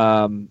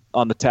on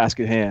the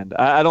task at hand.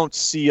 I don't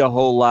see a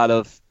whole lot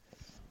of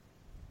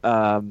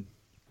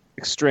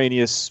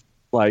extraneous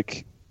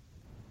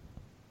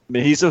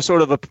he's a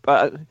sort of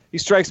he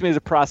strikes me as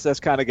a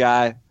process kind of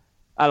guy.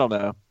 I don't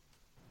know.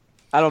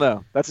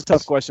 That's a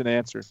tough question to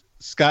answer.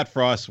 Scott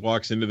Frost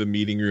walks into the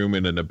meeting room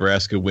in a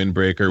Nebraska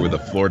windbreaker with a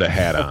Florida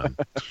hat on.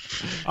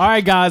 All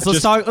right, guys,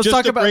 let's talk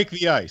about break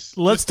the ice.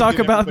 Let's talk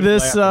about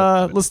this.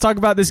 Let's talk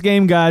about this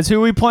game, guys. Who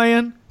are we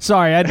playing?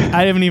 Sorry, I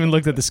haven't even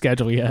looked at the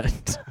schedule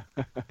yet.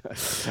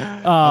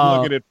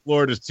 I'm looking at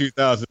Florida's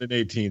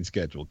 2018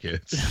 schedule,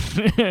 kids.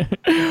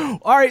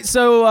 All right,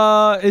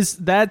 so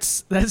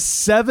that's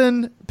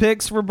 7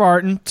 picks for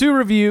Barton. To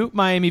review: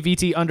 Miami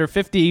VT under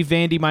 50,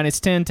 Vandy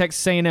 -10,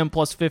 Texas A&M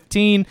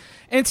 +15,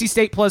 NC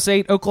State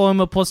 +8,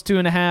 Oklahoma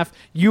 +2.5,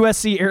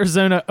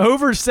 USC-Arizona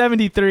over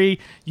 73,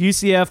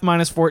 UCF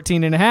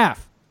 -14.5.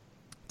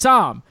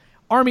 Tom: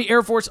 Army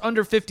Air Force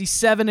under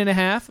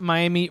 57.5,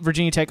 Miami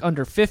Virginia Tech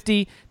under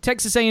 50,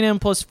 Texas A&M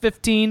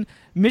 +15,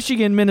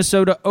 Michigan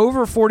Minnesota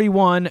over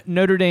 41,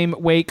 Notre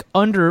Dame-Wake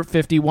under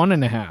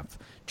 51.5.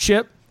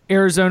 Chip: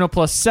 Arizona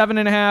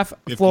 +7.5,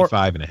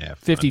 55.5.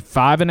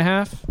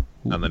 55.5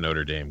 on the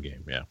Notre Dame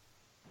game, yeah.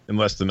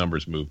 Unless the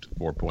numbers moved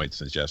 4 points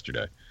since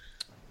yesterday.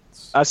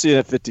 I see it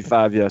at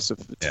 55, yes, so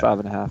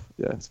 55.5.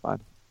 Yeah, it's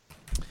fine.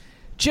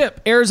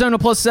 Chip: Arizona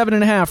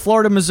 +7.5,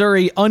 Florida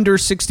Missouri under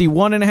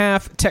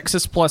 61.5,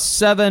 Texas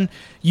 +7,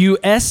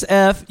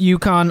 USF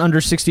UConn under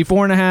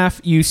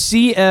 64.5,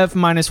 UCF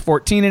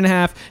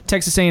 -14.5,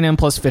 Texas A&M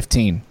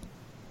 +15.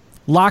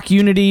 Lock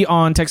Unity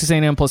on Texas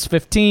A&M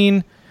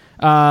 +15.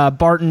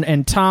 Barton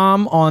and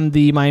Tom on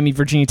the Miami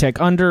Virginia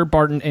Tech under.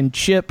 Barton and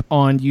Chip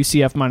on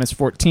UCF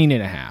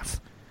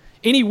 -14.5.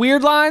 Any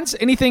weird lines?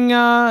 Anything?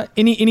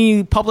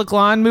 Any public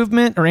line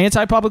movement or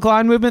anti-public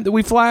line movement that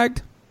we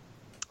flagged?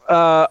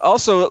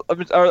 Also,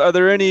 are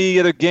there any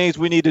other games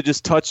we need to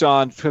just touch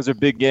on because they're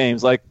big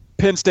games, like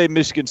Penn State,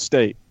 Michigan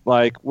State?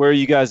 Where are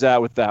you guys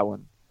at with that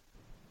one?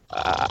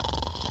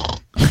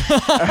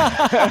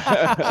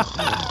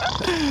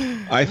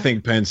 I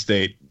think Penn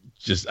State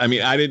I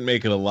didn't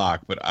make it a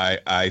lock, but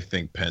I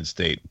think Penn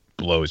State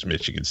blows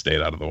Michigan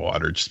State out of the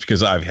water just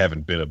because I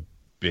haven't been a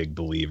big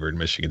believer in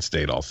Michigan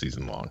State all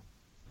season long.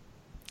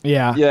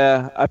 Yeah.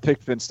 Yeah, I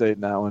picked Penn State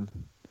in that one.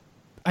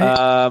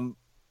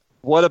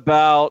 What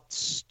about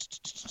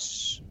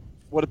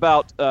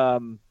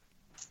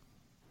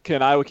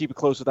can Iowa keep it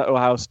close with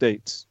Ohio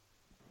State?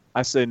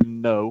 I say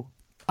no.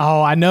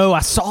 Oh, I know.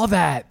 I saw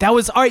that. That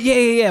was all right.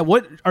 Yeah.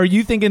 What are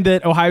you thinking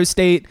that Ohio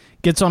State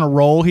gets on a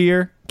roll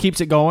here,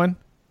 keeps it going?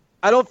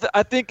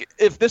 I think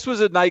if this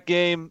was a night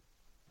game,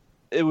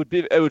 it would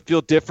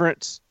feel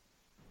different.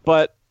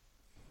 But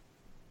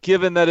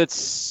given that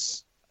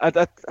I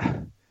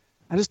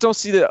just don't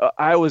see that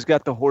Iowa's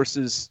got the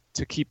horses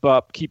to keep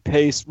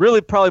pace.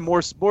 Really, probably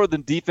more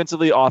than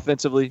defensively,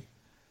 offensively.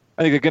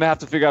 I think they're going to have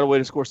to figure out a way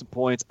to score some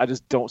points. I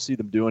just don't see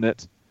them doing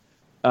it.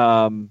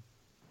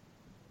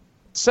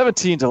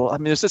 17 to, I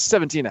mean, it's just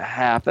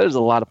 17.5. That is a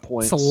lot of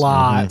points. It's a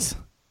lot.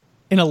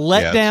 In a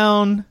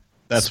letdown.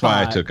 That's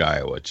why I took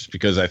Iowa, just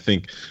because I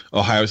think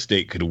Ohio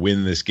State could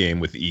win this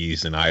game with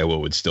ease and Iowa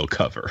would still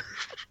cover.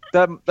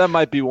 That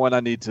might be one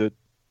I need to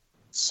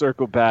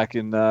circle back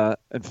and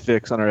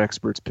fix on our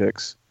experts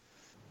picks.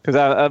 Because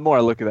the more I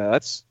look at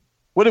that,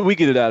 what did we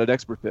get it at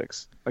expert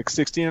picks? Like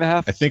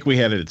 16.5? I think we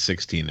had it at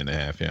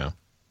 16.5. Yeah.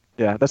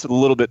 Yeah, that's a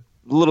little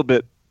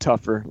bit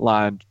tougher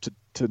line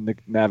to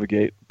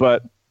navigate.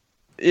 But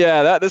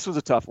yeah, this was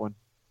a tough one.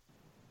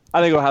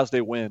 I think Ohio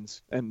State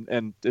wins,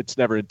 and it's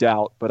never in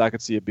doubt. But I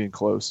could see it being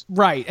close.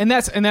 Right, and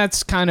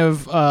that's kind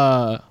of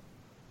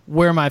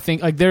where my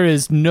there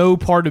is no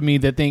part of me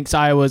that thinks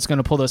Iowa is going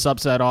to pull this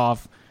upset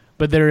off.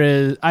 But there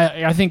is.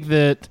 I think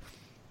that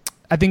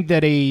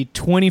a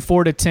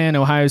 24-10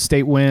 Ohio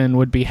State win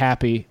would be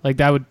happy. Like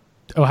that would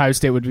Ohio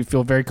State would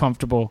feel very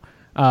comfortable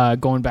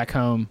going back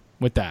home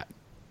with that.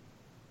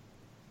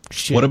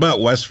 Shit. What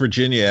about West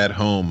Virginia at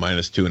home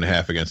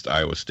 -2.5 against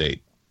Iowa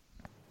State?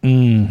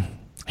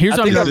 Here's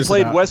I think I've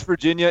played West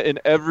Virginia in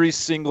every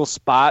single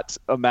spot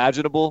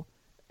imaginable,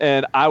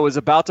 and I was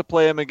about to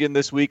play them again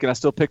this week, and I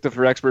still picked them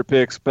for expert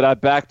picks, but I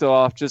backed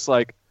off just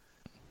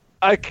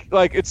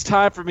it's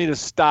time for me to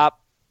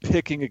stop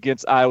picking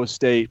against Iowa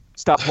State,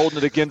 stop holding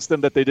it against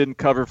them that they didn't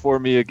cover for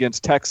me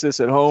against Texas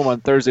at home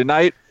on Thursday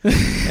night,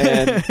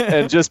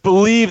 and just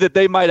believe that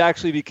they might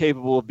actually be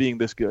capable of being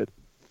this good.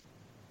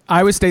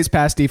 Iowa State's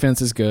pass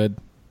defense is good.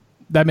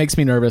 That makes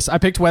me nervous. I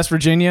picked West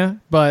Virginia,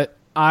 but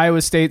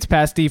Iowa State's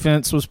pass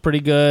defense was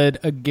pretty good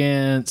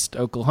against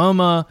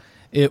Oklahoma.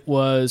 It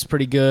was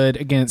pretty good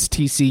against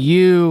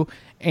TCU.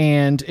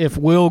 And if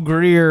Will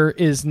Grier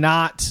is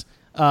not,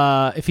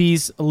 if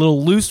he's a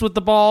little loose with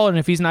the ball and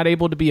if he's not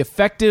able to be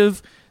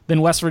effective,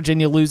 then West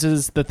Virginia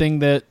loses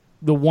the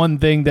one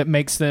thing that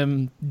makes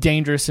them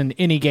dangerous in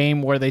any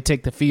game where they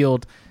take the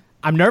field.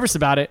 I'm nervous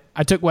about it.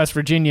 I took West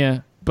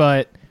Virginia,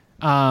 but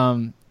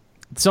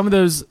some of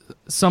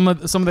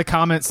the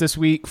comments this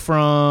week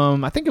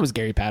from, I think it was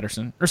Gary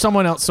Patterson or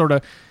someone else, sort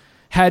of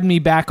had me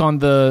back on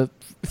the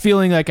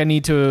feeling like I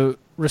need to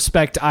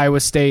respect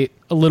Iowa State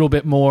a little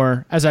bit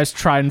more as I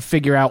try and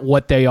figure out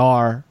what they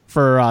are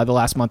for the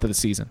last month of the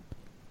season.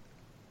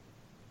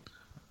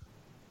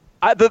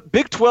 The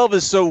Big 12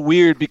 is so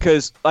weird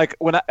because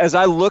as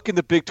I look in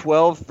the Big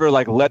 12 for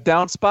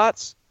letdown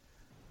spots,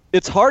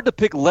 it's hard to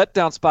pick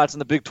letdown spots in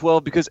the Big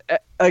 12 because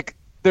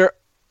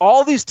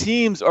all these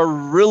teams are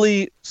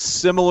really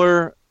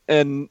similar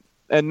and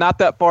not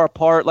that far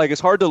apart.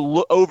 It's hard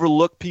to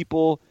overlook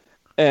people,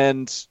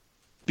 and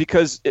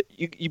because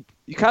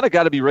you kind of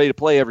got to be ready to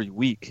play every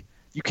week.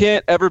 You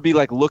can't ever be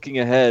looking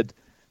ahead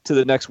to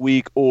the next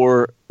week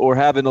or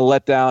having a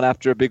letdown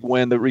after a big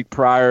win the week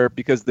prior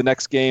because the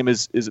next game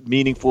is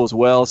meaningful as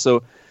well.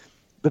 So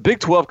the Big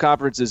 12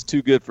 conference is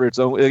too good for its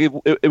own.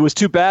 It was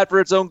too bad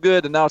for its own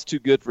good, and now it's too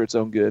good for its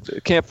own good.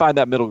 It can't find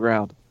that middle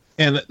ground.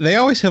 And they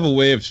always have a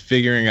way of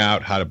figuring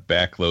out how to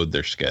backload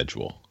their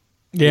schedule.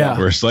 Yeah.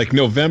 Whereas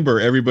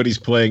November, everybody's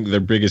playing their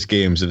biggest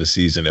games of the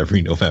season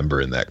every November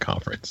in that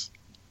conference.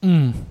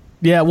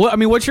 Yeah. Well, I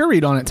mean, what's your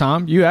read on it,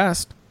 Tom? You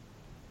asked.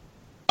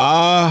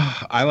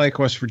 I like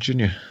West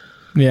Virginia.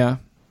 Yeah.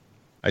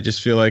 I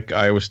just feel like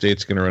Iowa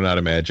State's going to run out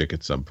of magic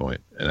at some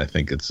point, and I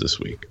think it's this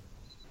week.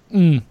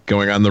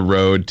 Going on the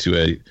road to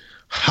a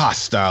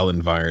hostile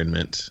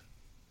environment.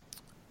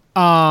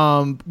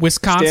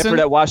 Wisconsin. Stanford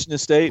at Washington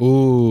State.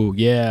 Ooh,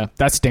 yeah.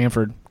 That's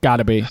Stanford.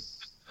 Gotta be.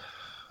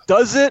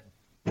 Does it?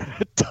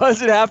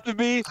 Does it have to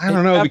be? I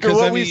don't know. After because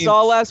what we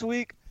saw last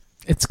week?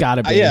 It's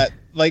gotta be. Yeah.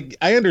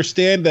 I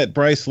understand that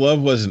Bryce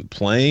Love wasn't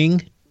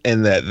playing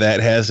and that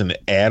has an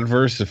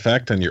adverse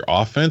effect on your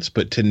offense,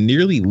 but to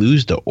nearly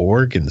lose to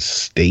Oregon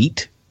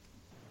State?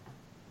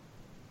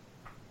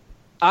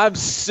 I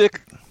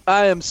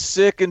am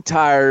sick and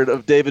tired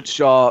of David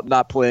Shaw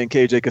not playing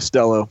KJ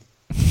Costello.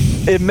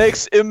 It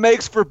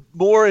makes for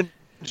more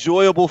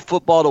enjoyable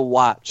football to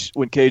watch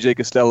when KJ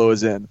Costello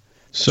is in.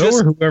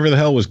 Or whoever the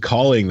hell was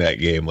calling that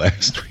game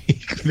last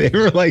week. They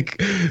were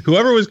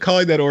whoever was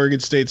calling that Oregon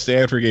State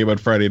Stanford game on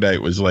Friday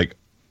night was I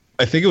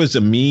think it was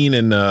Amin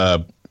and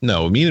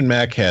Amin and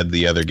Mac had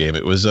the other game.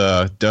 It was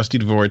Dusty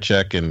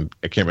Dvoracek and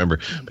I can't remember,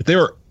 but they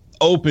were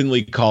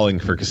openly calling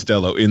for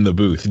Costello in the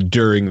booth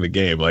during the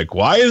game.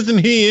 Why isn't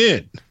he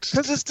in?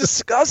 Because it's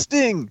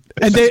disgusting.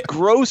 It's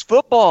gross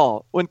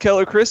football when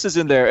Keller Chris is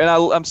in there. And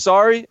I'm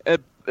sorry.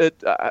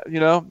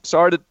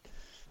 Sorry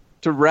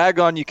to rag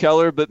on you,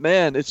 Keller, but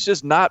man, it's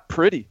just not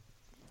pretty.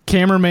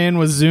 Cameraman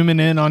was zooming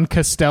in on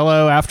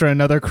Costello after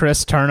another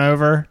Chris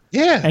turnover.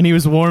 Yeah. And he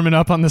was warming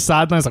up on the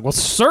sidelines well,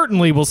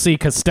 certainly we'll see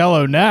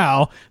Costello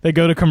now. They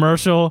go to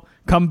commercial,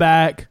 come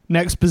back,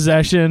 next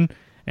possession,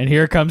 and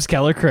here comes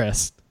Keller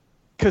Chris.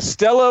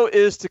 Costello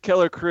is to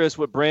Keller Chris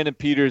what Brandon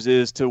Peters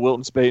is to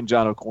Wilton Spate and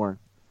John O'Korn.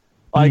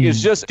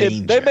 It's just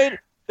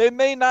they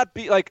may not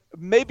be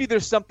maybe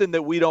there's something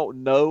that we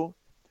don't know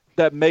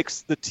that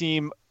makes the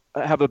team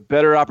have a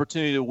better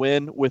opportunity to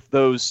win with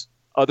those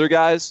other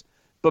guys.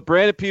 But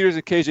Brandon Peters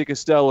and KJ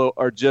Costello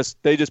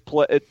they just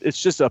play.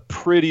 It's just a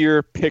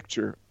prettier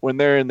picture when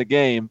they're in the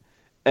game,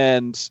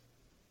 and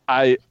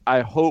I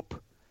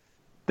hope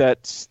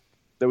that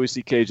we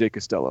see KJ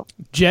Costello.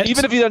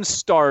 Even if he doesn't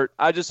start,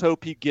 I just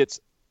hope he gets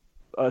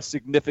a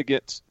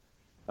significant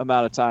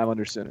amount of time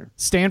under center.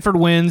 Stanford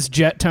wins.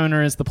 Jet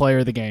Toner is the player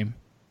of the game.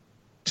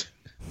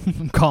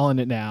 I'm calling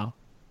it now.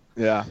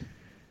 Yeah.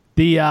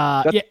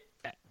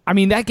 I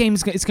mean, that game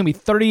it's going to be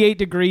 38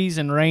 degrees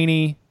and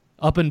rainy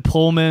up in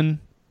Pullman.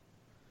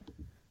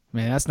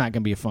 Man, that's not going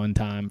to be a fun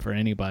time for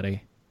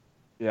anybody.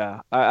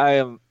 Yeah,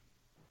 I'm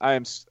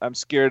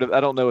scared of.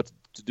 I don't know what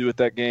to do with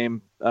that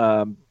game.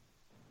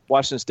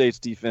 Washington State's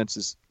defense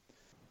is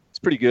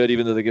pretty good,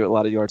 even though they gave it a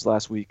lot of yards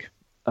last week.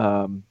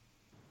 But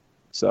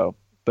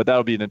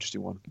that'll be an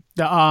interesting one.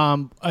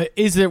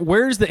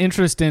 Where's the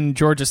interest in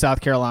Georgia,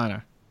 South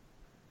Carolina?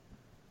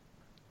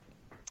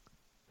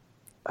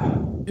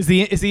 Is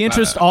the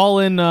interest all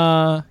in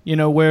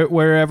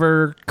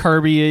wherever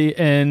Kirby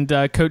and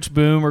Coach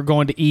Boom are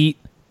going to eat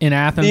in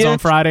Athens on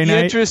Friday night?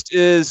 The interest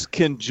is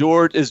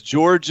is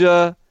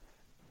Georgia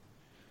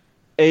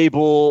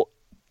able,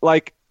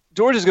 like,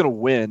 Georgia's going to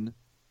win.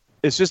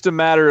 It's just a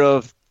matter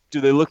of,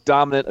 do they look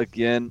dominant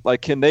again?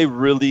 Like, can they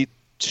really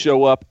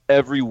show up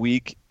every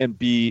week and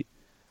be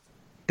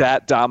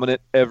that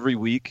dominant every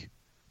week?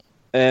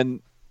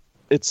 And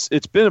it's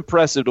been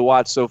impressive to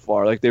watch so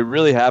far. Like, they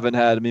really haven't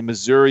had. I mean,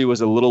 Missouri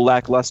was a little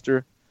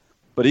lackluster,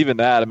 but even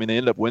that, I mean, they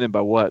ended up winning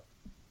by what?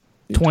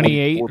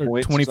 28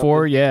 or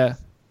 24, yeah.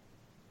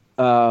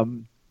 So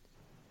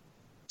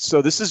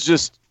this is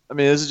just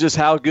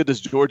how good does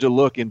Georgia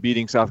look in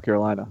beating South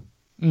Carolina?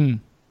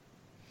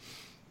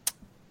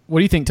 What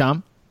do you think,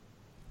 Tom?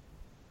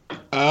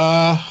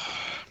 I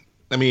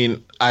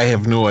mean, I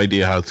have no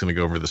idea how it's going to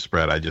go over the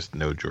spread. I just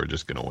know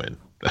Georgia's going to win.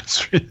 I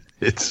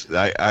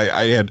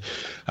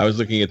was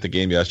looking at the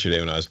game yesterday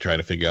when I was trying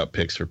to figure out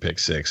picks for pick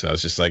six. I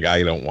was just like,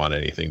 I don't want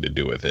anything to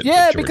do with it.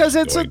 Yeah, because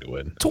it's a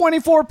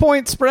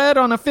 24-point spread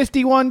on a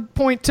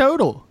 51-point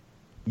total.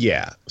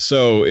 Yeah.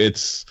 So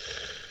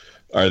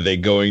are they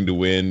going to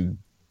win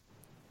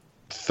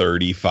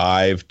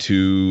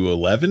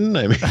 35-11?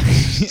 I mean,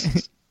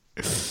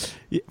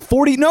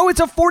 40. No, it's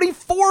a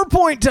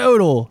 44-point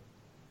total.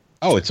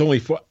 Oh, it's only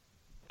 4.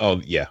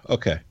 Oh, yeah.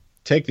 Okay.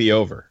 Take the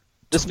over.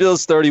 This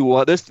feels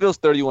 31. This feels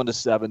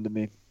 31-7 to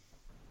me.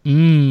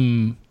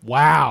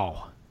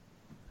 Wow.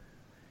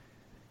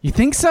 You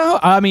think so?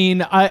 I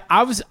mean,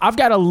 I've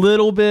got a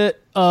little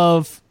bit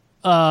of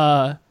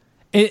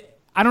it.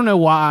 I don't know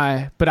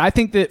why, but I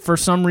think that for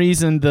some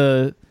reason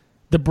the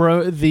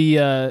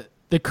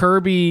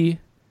Kirby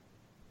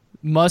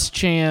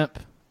Muschamp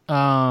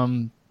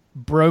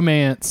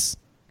bromance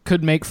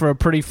could make for a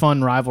pretty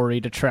fun rivalry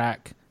to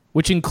track,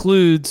 which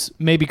includes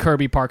maybe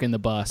Kirby parking the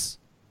bus.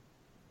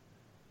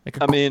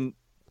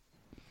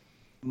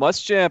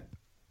 Muschamp,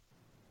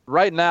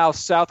 right now,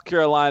 South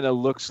Carolina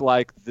looks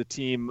like the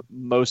team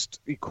most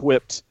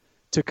equipped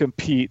to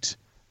compete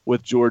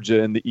with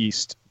Georgia in the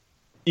East,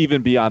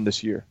 even beyond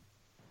this year.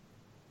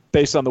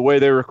 Based on the way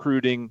they're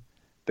recruiting,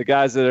 the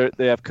guys that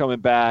they have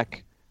coming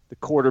back, the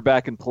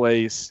quarterback in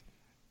place,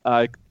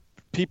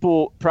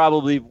 people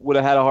probably would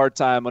have had a hard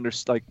time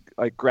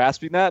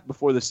grasping that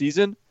before the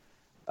season,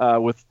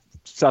 with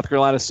South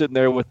Carolina sitting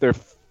there with their,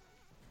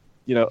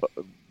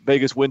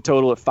 Vegas win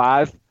total at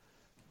 5.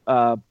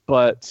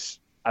 But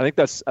I think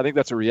that's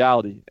a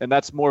reality, and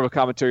that's more of a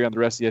commentary on the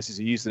rest of the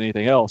SEC East than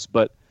anything else.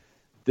 But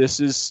this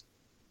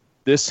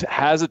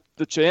has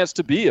the chance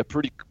to be a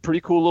pretty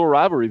cool little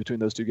rivalry between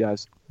those two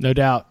guys. No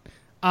doubt.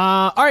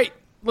 All right,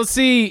 let's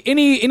see.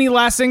 Any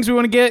last things we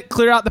want to get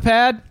clear out the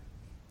pad?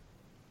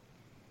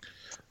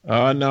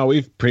 No,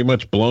 we've pretty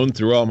much blown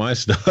through all my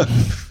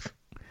stuff.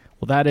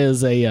 Well, that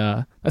is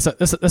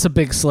that's a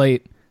big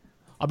slate.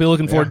 I'll be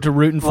looking forward to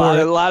rooting for it.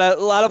 A lot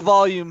of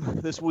volume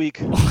this week.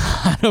 A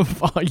lot of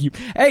volume.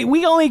 Hey,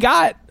 we only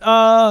got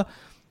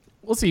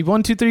we'll see,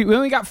 1, 2, 3. We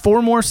only got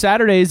 4 more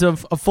Saturdays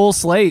of full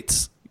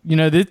slates.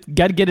 Got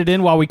to get it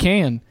in while we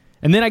can,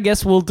 and then I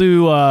guess we'll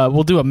do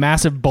a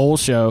massive bowl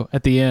show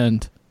at the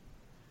end.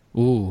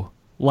 Ooh,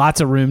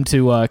 lots of room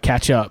to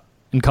catch up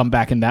and come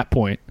back in that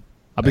point.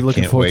 I'll be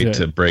looking forward to it. Can't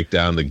wait to break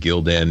down the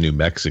Gildan, New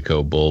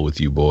Mexico Bowl with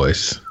you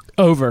boys.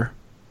 Over.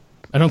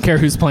 I don't care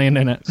who's playing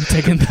in it. I'm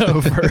taking the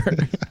over.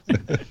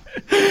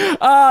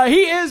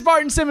 He is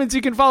Barton Simmons.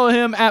 You can follow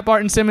him at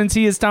Barton Simmons.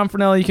 He is Tom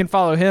Fornelli. You can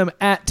follow him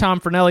at Tom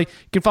Fornelli.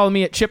 You can follow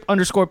me at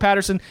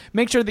Chip_Patterson.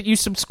 Make sure that you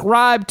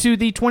subscribe to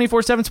the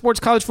 24/7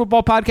 Sports College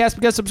Football Podcast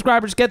because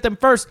subscribers get them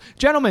first.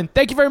 Gentlemen,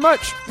 thank you very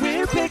much.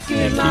 We're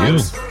picking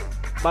locks.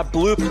 My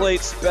Blue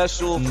Plate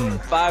special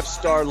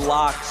 5-star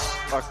locks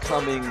are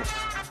coming.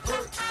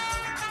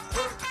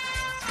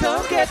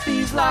 Come get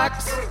these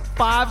locks.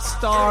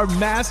 5-star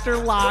master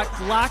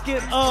locks. Lock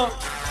it up.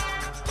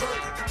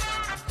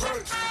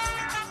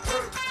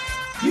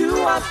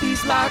 You want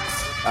these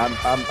locks?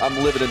 I'm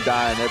living and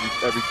dying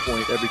every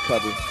point, every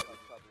cover.